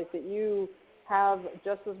feel like that you have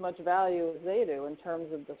just as much value as they do in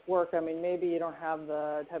terms of this work. I mean, maybe you don't have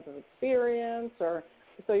the type of experience, or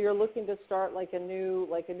so you're looking to start like a new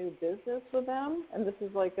business with them, and this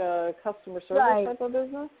is like a customer service type of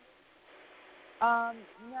business. No,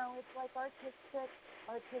 it's like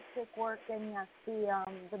artistic work, and yes,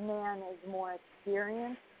 the man is more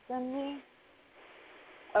experienced than me.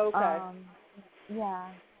 Okay.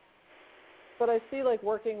 Yeah. But I see like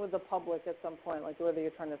working with the public at some point, like whether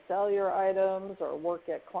you're trying to sell your items or work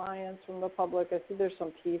at clients from the public. I see there's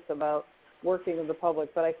some piece about working with the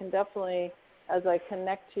public, but I can definitely, as I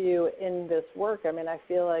connect to you in this work, I mean, I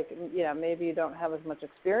feel like, maybe you don't have as much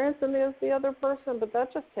experience in as the other person, but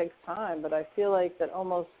that just takes time. But I feel like that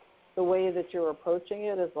almost the way that you're approaching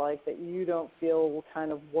it is like that you don't feel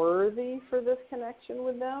kind of worthy for this connection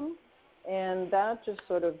with them, and that just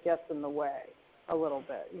sort of gets in the way a little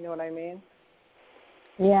bit. You know what I mean?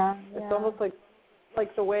 Yeah. It's almost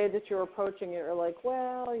like the way that you're approaching it. You're like,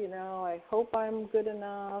 well, I hope I'm good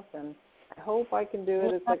enough, and I hope I can do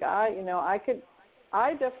it. It's like I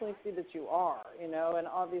definitely see that you are, and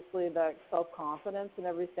obviously that self-confidence and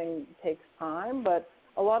everything takes time, but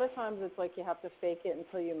a lot of times it's like you have to fake it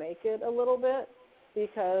until you make it a little bit,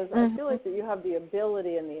 because I feel like that you have the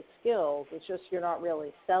ability and the skills. It's just you're not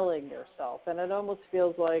really selling yourself, and it almost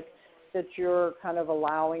feels like that you're kind of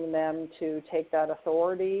allowing them to take that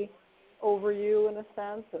authority over you in a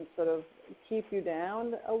sense and sort of keep you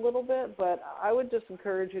down a little bit. But I would just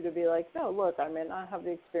encourage you to be like, no, look, I mean, I have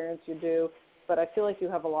the experience you do, but I feel like you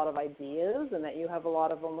have a lot of ideas and that you have a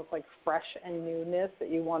lot of almost like fresh and newness that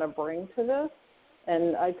you want to bring to this.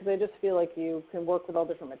 And because I just feel like you can work with all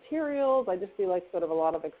different materials. I just feel like sort of a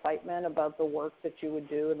lot of excitement about the work that you would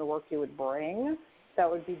do and the work you would bring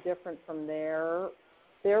that would be different from their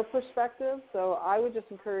perspective. So I would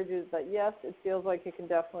just encourage you that, yes, it feels like it can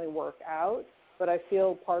definitely work out, but I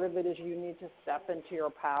feel part of it is you need to step into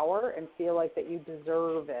your power and feel like that you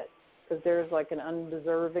deserve it, because there's like an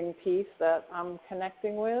undeserving piece that I'm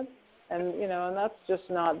connecting with. And, and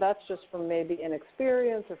that's just from maybe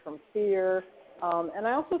inexperience or from fear. And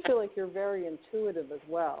I also feel like you're very intuitive as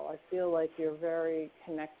well. I feel like you're very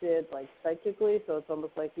connected, like psychically, so it's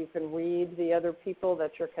almost like you can read the other people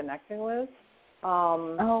that you're connecting with.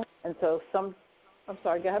 And so I'm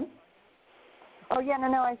sorry, go ahead. Oh, yeah,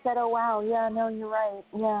 no, I said, oh, wow, yeah, no, you're right,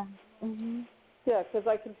 yeah. Mm-hmm. Yeah, because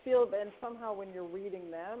I can feel, and somehow when you're reading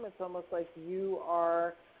them, it's almost like you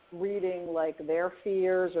are reading like their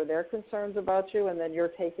fears or their concerns about you, and then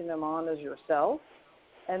you're taking them on as yourself.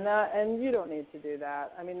 And you don't need to do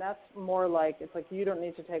that. I mean, that's more like, it's like you don't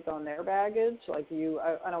need to take on their baggage. Like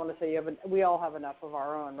I don't want to say we all have enough of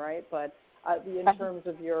our own, right? But in terms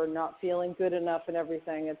of your not feeling good enough and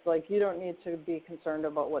everything, it's like you don't need to be concerned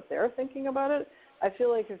about what they're thinking about it. I feel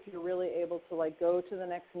like if you're really able to like go to the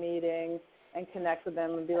next meeting and connect with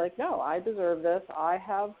them and be like, no, I deserve this. I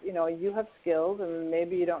have, you have skills, and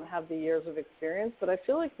maybe you don't have the years of experience, but I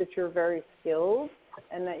feel like that you're very skilled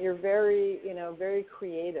and that you're very, very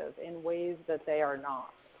creative in ways that they are not.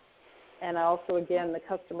 And also, again, the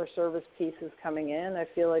customer service piece is coming in. I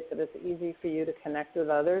feel like that it's easy for you to connect with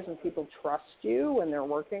others and people trust you when they're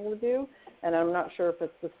working with you. And I'm not sure if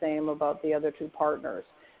it's the same about the other two partners.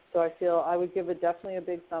 So I feel I would give it definitely a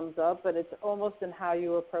big thumbs up, but it's almost in how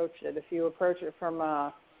you approach it. If you approach it from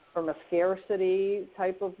a scarcity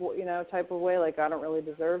type of way, like I don't really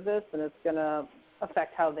deserve this, then it's going to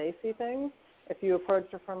affect how they see things. If you approach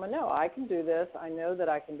it from no, I can do this, I know that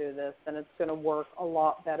I can do this, then it's going to work a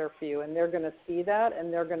lot better for you. And they're going to see that,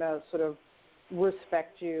 and they're going to sort of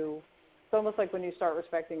respect you. It's almost like when you start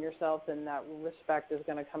respecting yourself, then that respect is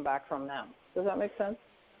going to come back from them. Does that make sense?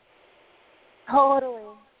 Totally,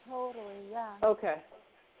 yeah. Okay.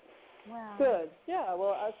 Wow. Good. Yeah,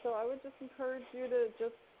 well, so I would just encourage you to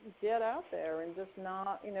just get out there and just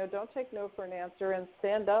not, don't take no for an answer and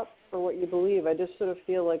stand up for what you believe. I just sort of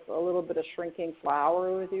feel like a little bit of shrinking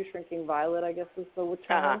flower with you, shrinking violet, I guess is the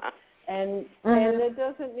term. And it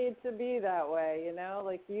doesn't need to be that way,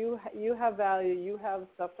 like you have value, you have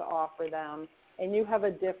stuff to offer them, and you have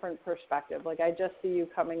a different perspective. Like I just see you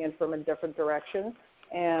coming in from a different direction,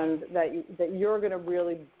 and that you're going to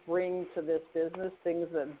really bring to this business things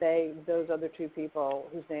that those other two people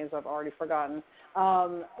whose names I've already forgotten,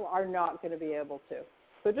 are not going to be able to.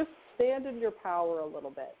 So just stand in your power a little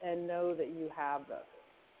bit and know that you have this.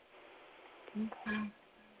 Okay.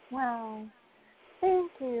 Wow.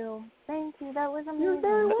 Thank you. That was amazing. You're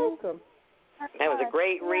very welcome. That was a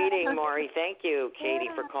great reading, Maury. Thank you, Katie,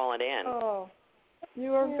 for calling in. Oh.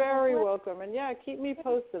 You are very welcome. And, keep me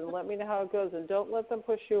posted and let me know how it goes. And don't let them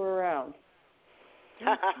push you around.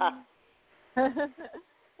 Thank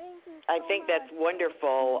you so I think that's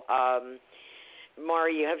wonderful.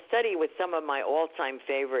 Maury, you have studied with some of my all-time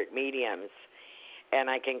favorite mediums, and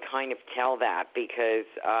I can kind of tell that because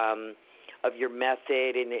of your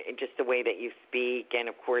method and just the way that you speak and,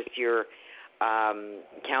 of course, your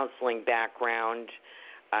counseling background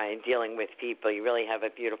in dealing with people. You really have a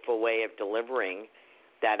beautiful way of delivering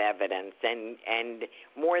that evidence, and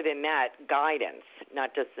more than that, guidance.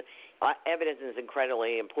 Not just evidence is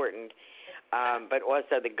incredibly important, but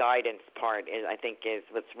also the guidance part I think is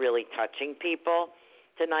what's really touching people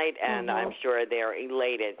tonight, and I'm sure they're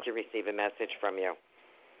elated to receive a message from you.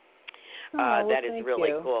 That is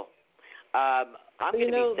really cool. I'm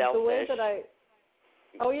going to be selfish. The way that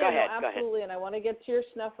Go ahead. Absolutely, and I want to get to your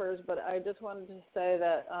snuffers, but I just wanted to say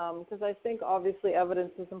that because I think obviously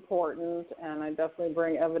evidence is important, and I definitely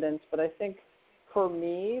bring evidence, but I think for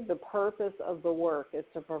me, the purpose of the work is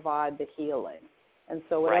to provide the healing. And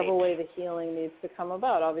so whatever way the healing needs to come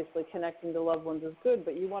about, obviously connecting to loved ones is good,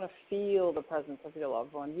 but you want to feel the presence of your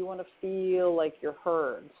loved one. You want to feel like you're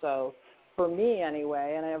heard. So for me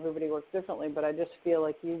anyway, and everybody works differently, but I just feel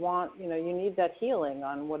like you need that healing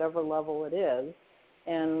on whatever level it is.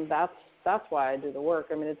 And that's why I do the work.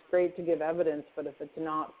 I mean, it's great to give evidence, but if it's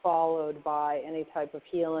not followed by any type of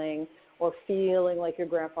healing or feeling like your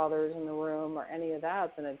grandfather is in the room or any of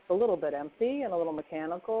that, then it's a little bit empty and a little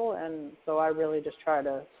mechanical. And so I really just try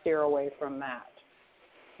to steer away from that,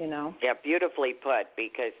 Yeah, beautifully put,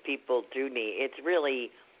 because people do need, it's really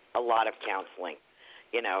a lot of counseling.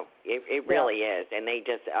 It really is. And they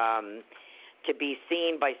just, to be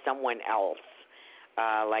seen by someone else,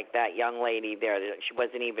 like that young lady there, she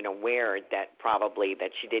wasn't even aware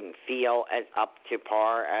that she didn't feel as up to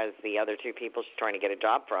par as the other two people she's trying to get a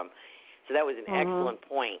job from. So that was an excellent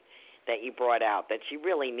point that you brought out, that she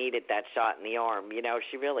really needed that shot in the arm.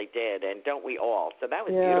 She really did, and don't we all? So that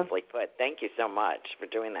was beautifully put. Thank you so much for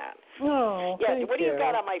doing that. Oh, thank what do you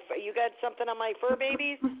got on you got something on my fur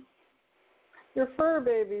babies? Your fur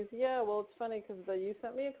babies, yeah. Well, it's funny because you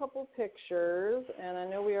sent me a couple pictures, and I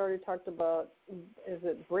know we already talked about, is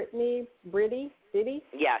it Britty?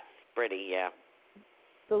 Yes, Britty, yeah.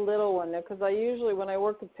 The little one, because when I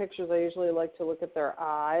work with pictures, I usually like to look at their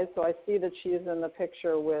eyes. So I see that she's in the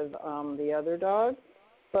picture with the other dog.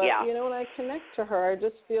 But, when I connect to her, I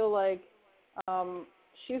just feel like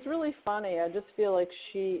she's really funny. I just feel like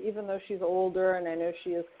even though she's older, and I know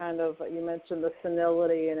she is kind of, you mentioned the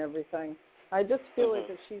senility and everything, I just feel like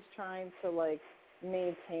that she's trying to,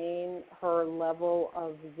 maintain her level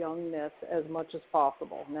of youngness as much as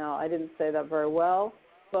possible. Now, I didn't say that very well,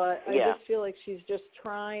 but I just feel like she's just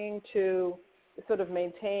trying to sort of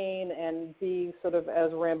maintain and be sort of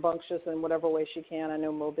as rambunctious in whatever way she can. I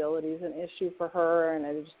know mobility is an issue for her, and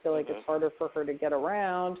I just feel like it's harder for her to get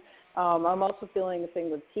around. I'm also feeling the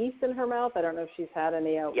thing with teeth in her mouth. I don't know if she's had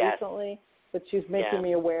any out recently. but she's making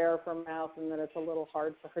me aware of her mouth, and then it's a little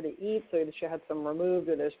hard for her to eat, so she had some removed,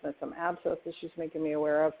 or there's been some abscesses she's making me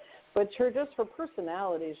aware of. But her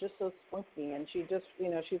personality is just so spunky, and she just,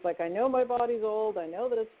 she's like, I know my body's old, I know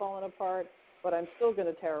that it's falling apart, but I'm still going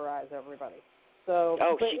to terrorize everybody. So,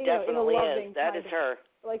 she definitely is. That is her.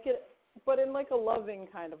 But in like a loving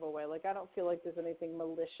kind of a way. Like, I don't feel like there's anything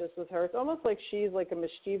malicious with her. It's almost like she's like a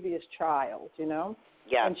mischievous child,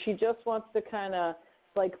 Yeah. And she just wants to kind of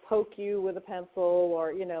like poke you with a pencil,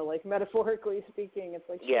 or, like metaphorically speaking, it's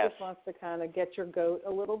like she just wants to kind of get your goat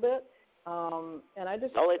a little bit. And I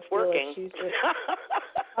just it's feel working. Like she's just,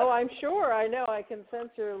 I'm sure. I know. I can sense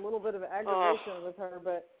a little bit of aggravation with her,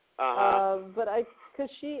 but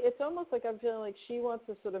it's almost like I'm feeling like she wants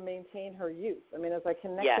to sort of maintain her youth. I mean, as I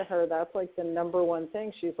connect to her, that's like the number one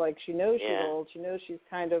thing. She's like, she knows she's old. She knows she's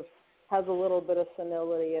kind of has a little bit of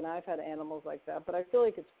senility, and I've had animals like that. But I feel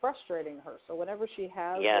like it's frustrating her. So whenever she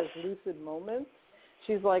has those lucid moments,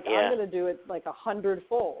 she's like, I'm going to do it like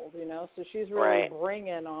 100-fold, So she's really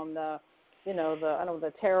bringing on the,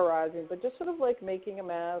 the terrorizing, but just sort of like making a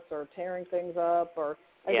mess or tearing things up, or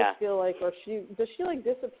I just feel like, or does she like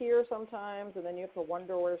disappear sometimes, and then you have to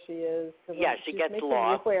wonder where she is? Cause she gets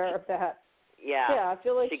lost. Aware of that. Yeah, I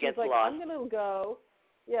feel like she's like, lost. I'm going to go.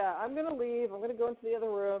 Yeah, I'm going to leave. I'm going to go into the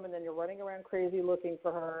other room, and then you're running around crazy looking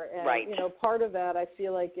for her. And, part of that I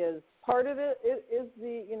feel like is part of it is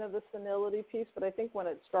the, the senility piece. But I think when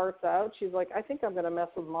it starts out, she's like, I think I'm going to mess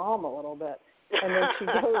with Mom a little bit. And then she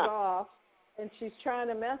goes off, and she's trying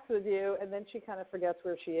to mess with you, and then she kind of forgets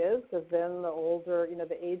where she is, because then the older,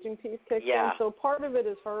 the aging piece kicks in. So part of it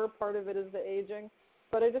is her, part of it is the aging.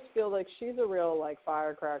 But I just feel like she's a real, like,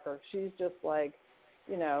 firecracker. She's just like,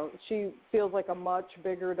 she feels like a much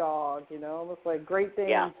bigger dog, almost like Great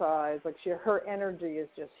Dane size. Like her energy is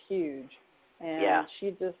just huge, and she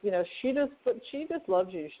just, she just loves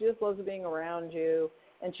you. She just loves being around you,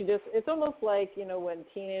 and it's almost like, when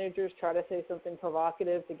teenagers try to say something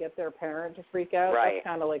provocative to get their parent to freak out. That's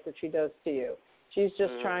kind of like what she does to you. She's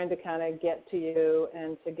just trying to kind of get to you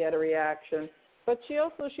and to get a reaction. But she's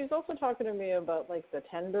also talking to me about like the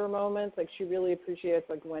tender moments. Like she really appreciates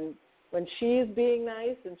like when she's being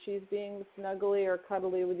nice and she's being snuggly or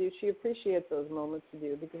cuddly with you, she appreciates those moments with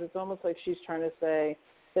you, because it's almost like she's trying to say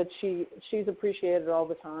that she's appreciated all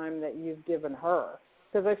the time that you've given her.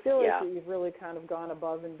 Because I feel like that you've really kind of gone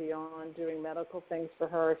above and beyond doing medical things for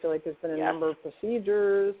her. I feel like there's been a number of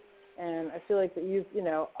procedures, and I feel like that you've,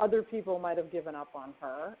 other people might have given up on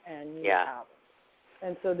her, and you haven't.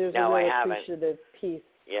 And so there's a really appreciative piece.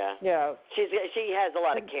 Yeah. Yeah. She has a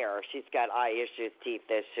lot of care. She's got eye issues, teeth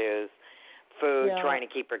issues, food, trying to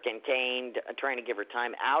keep her contained, trying to give her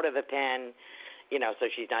time out of the pen, so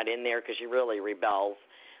she's not in there because she really rebels.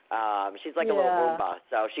 She's like a little Roomba,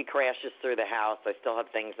 so she crashes through the house. I still have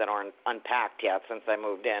things that aren't unpacked yet since I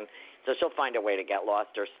moved in, so she'll find a way to get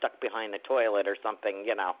lost or stuck behind the toilet or something,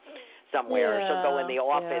 somewhere. She'll go in the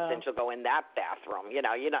office and she'll go in that bathroom.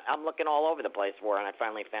 I'm looking all over the place for her, and I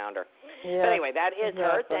finally found her. Yeah, but anyway, that is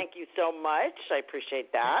her. Thank you so much. I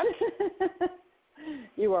appreciate that.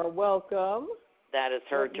 You are welcome. That is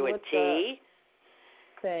her to a T.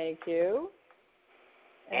 Thank you.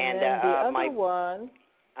 And then the other one.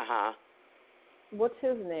 What's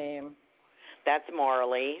his name? That's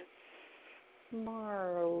Marley.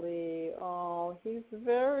 Marley. Oh, he's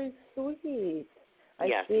very sweet. I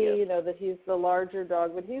yes, see, that he's the larger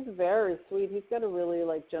dog, but he's very sweet. He's got a really,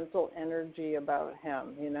 like, gentle energy about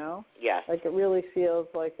him, Yes. Like, it really feels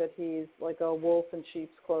like that he's like a wolf in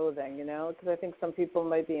sheep's clothing, because I think some people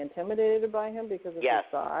might be intimidated by him because of his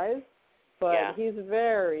size. But he's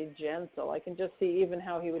very gentle. I can just see even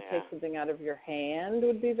how he would take something out of your hand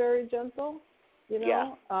would be very gentle,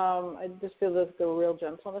 I just feel there's a real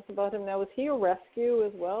gentleness about him. Now, was he a rescue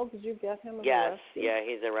as well? Did you get him as a rescue? Yeah,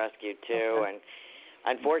 he's a rescue too, and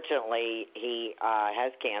unfortunately, he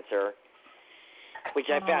has cancer, which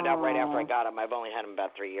I found out right after I got him. I've only had him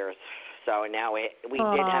about 3 years. So now we did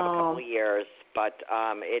have a couple of years, but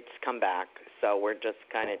it's come back. So we're just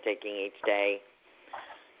kind of taking each day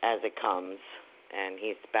as it comes. And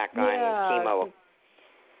he's back on chemo.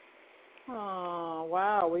 Oh,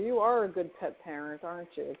 wow. Well, you are a good pet parent, aren't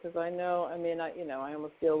you? Because I know, I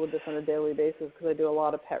almost deal with this on a daily basis because I do a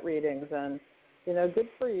lot of pet readings, and good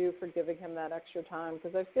for you for giving him that extra time,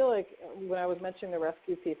 because I feel like when I was mentioning the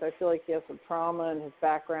rescue piece, I feel like he has some trauma in his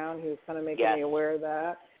background. He was kind of making me aware of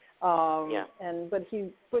that. But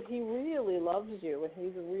he really loves you, and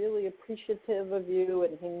he's really appreciative of you,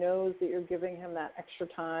 and he knows that you're giving him that extra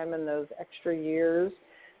time and those extra years.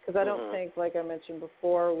 Because I don't think, like I mentioned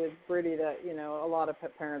before with Brittany, that a lot of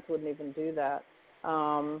pet parents wouldn't even do that.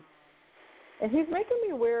 And he's making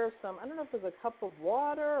me aware of some, I don't know if it's a cup of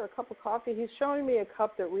water or a cup of coffee. He's showing me a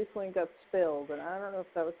cup that recently got spilled, and I don't know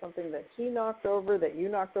if that was something that he knocked over, that you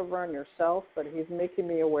knocked over on yourself, but he's making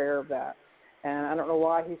me aware of that. And I don't know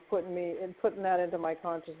why he's putting that into my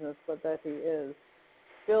consciousness, but that he is.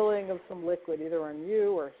 Spilling of some liquid, either on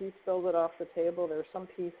you or he spilled it off the table. There's some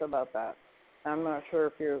piece about that. I'm not sure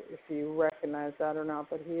if you recognize that or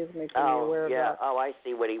not, but he is making me aware of that. Oh, I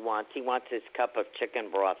see what he wants. He wants his cup of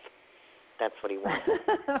chicken broth. That's what he wants.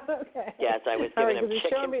 Okay. Yes, I was giving him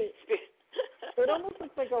chicken. It almost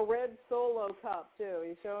looks like a red Solo cup, too.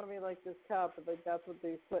 He's showing me, like, this cup. Like, that's what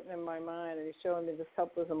he's putting in my mind, and he's showing me this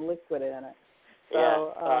cup with some liquid in it.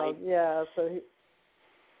 So, so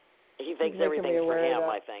he thinks everything's for him,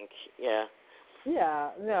 I think. Yeah. Yeah,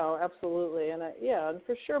 no, absolutely. And and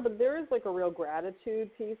for sure. But there is like a real gratitude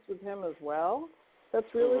piece with him as well that's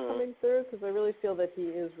really coming through, because I really feel that he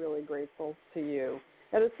is really grateful to you.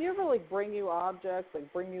 And does he ever like bring you objects,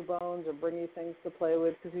 like bring you bones or bring you things to play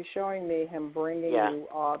with? Because he's showing me him bringing you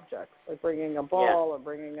objects, like bringing a ball or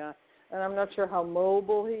bringing and I'm not sure how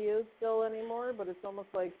mobile he is still anymore, but it's almost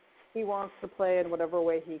like he wants to play in whatever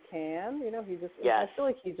way he can. You know, I feel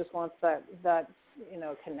like he just wants that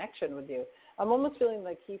connection with you. I'm almost feeling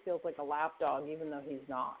like he feels like a lap dog, even though he's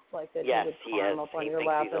not. Like that he would climb up on your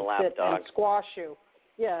lap and sit and squash you.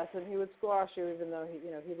 Yes, and he would squash you, even though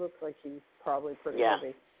he looks like he's probably pretty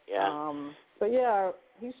heavy. Yeah. But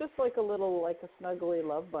he's just like a little, like a snuggly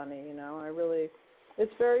love bunny.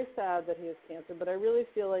 It's very sad that he has cancer, but I really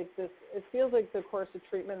feel like it feels like the course of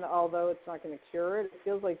treatment, although it's not going to cure it, it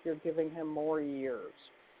feels like you're giving him more years,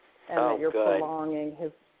 and that you're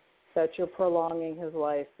prolonging his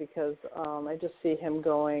life, because I just see him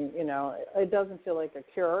going, it doesn't feel like a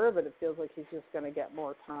cure, but it feels like he's just going to get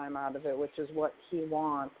more time out of it, which is what he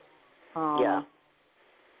wants.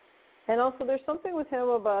 And also there's something with him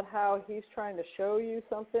about how he's trying to show you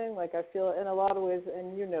something. Like I feel in a lot of ways,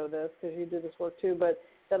 and you know this because you do this work too, but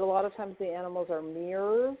that a lot of times the animals are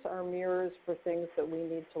mirrors for things that we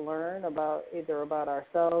need to learn about, either about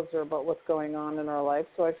ourselves or about what's going on in our life.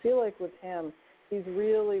 So I feel like with him, he's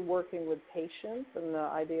really working with patience and the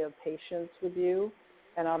idea of patience with you.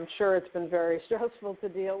 And I'm sure it's been very stressful to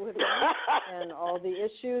deal with him and all the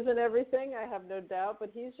issues and everything, I have no doubt.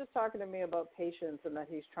 But he's just talking to me about patience and that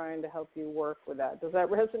he's trying to help you work with that. Does that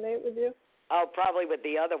resonate with you? Oh, probably with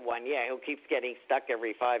the other one, who keeps getting stuck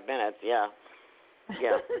every 5 minutes,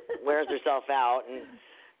 wears herself out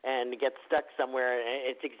and gets stuck somewhere,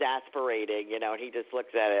 and it's exasperating, and he just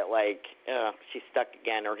looks at it like, she's stuck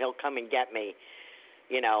again, or he'll come and get me.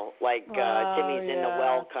 Timmy's in the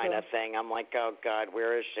well kind of thing. I'm like, oh, God,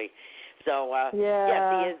 where is she? So,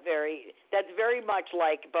 yes, that's very much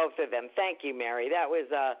like both of them. Thank you, Mary. That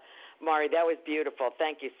was, Mari, that was beautiful.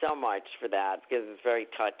 Thank you so much for that, because it's very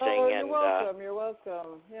touching. Oh, you're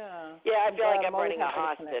welcome. Yeah. Yeah, I feel like I'm running a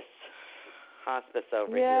hospice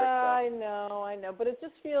over here. Yeah, so. I know. But it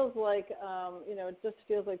just feels like,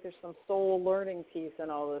 there's some soul learning piece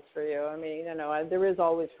in all this for you. I mean, there is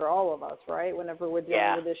always for all of us, right? Whenever we're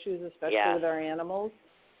dealing with issues, especially with our animals.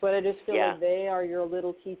 But I just feel like they are your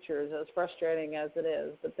little teachers, as frustrating as it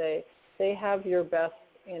is. But they have your best,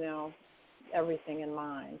 everything in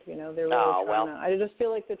mind. They're really trying to. I just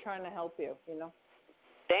feel like they're trying to help you.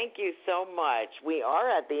 Thank you so much. We are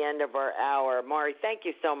at the end of our hour. Mari, thank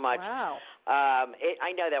you so much. Wow.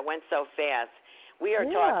 I know that went so fast. We are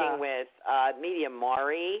talking with Medium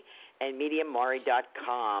Mari and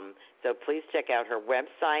MediumMari.com. So please check out her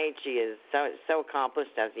website. She is so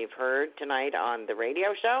accomplished, as you've heard tonight on the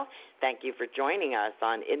radio show. Thank you for joining us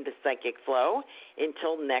on In the Psychic Flow.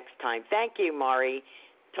 Until next time. Thank you, Mari.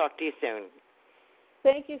 Talk to you soon.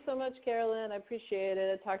 Thank you so much, Carolyn. I appreciate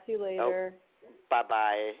it. I'll talk to you later.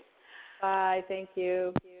 Bye-bye. Bye. Thank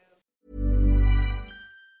you.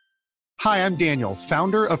 Hi, I'm Daniel,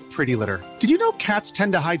 founder of Pretty Litter. Did you know cats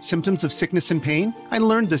tend to hide symptoms of sickness and pain? I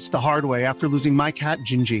learned this the hard way after losing my cat,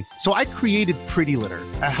 Gingy. So I created Pretty Litter,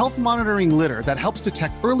 a health monitoring litter that helps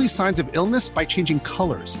detect early signs of illness by changing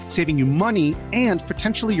colors, saving you money and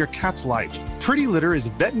potentially your cat's life. Pretty Litter is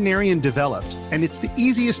veterinarian developed, and it's the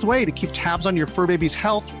easiest way to keep tabs on your fur baby's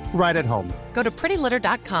health right at home. Go to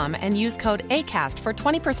prettylitter.com and use code ACAST for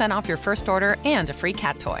 20% off your first order and a free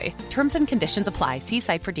cat toy. Terms and conditions apply. See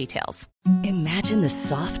site for details. Imagine the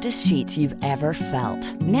softest sheets you've ever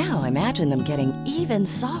felt. Now imagine them getting even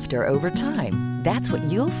softer over time. That's what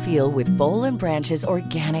you'll feel with Boll & Branch's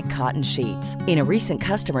organic cotton sheets. In a recent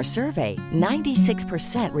customer survey,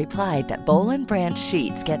 96% replied that Boll & Branch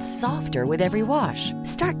sheets get softer with every wash.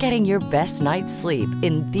 Start getting your best night's sleep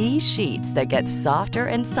in these sheets that get softer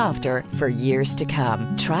and softer for years to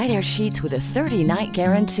come. Try their sheets with a 30-night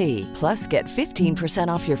guarantee. Plus, get 15%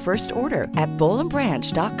 off your first order at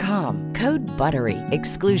bollandbranch.com. Code BUTTERY.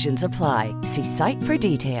 Exclusions apply. See site for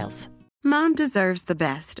details. Mom deserves the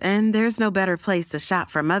best, and there's no better place to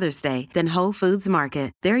shop for Mother's Day than Whole Foods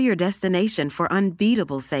Market. They're your destination for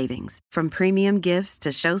unbeatable savings, from premium gifts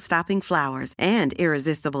to show-stopping flowers and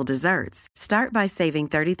irresistible desserts. Start by saving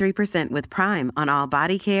 33% with Prime on all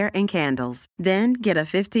body care and candles. Then get a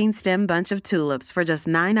 15-stem bunch of tulips for just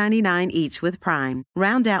 $9.99 each with Prime.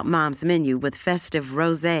 Round out Mom's menu with festive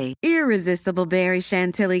rosé, irresistible berry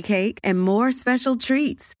chantilly cake, and more special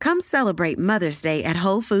treats. Come celebrate Mother's Day at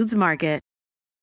Whole Foods Market.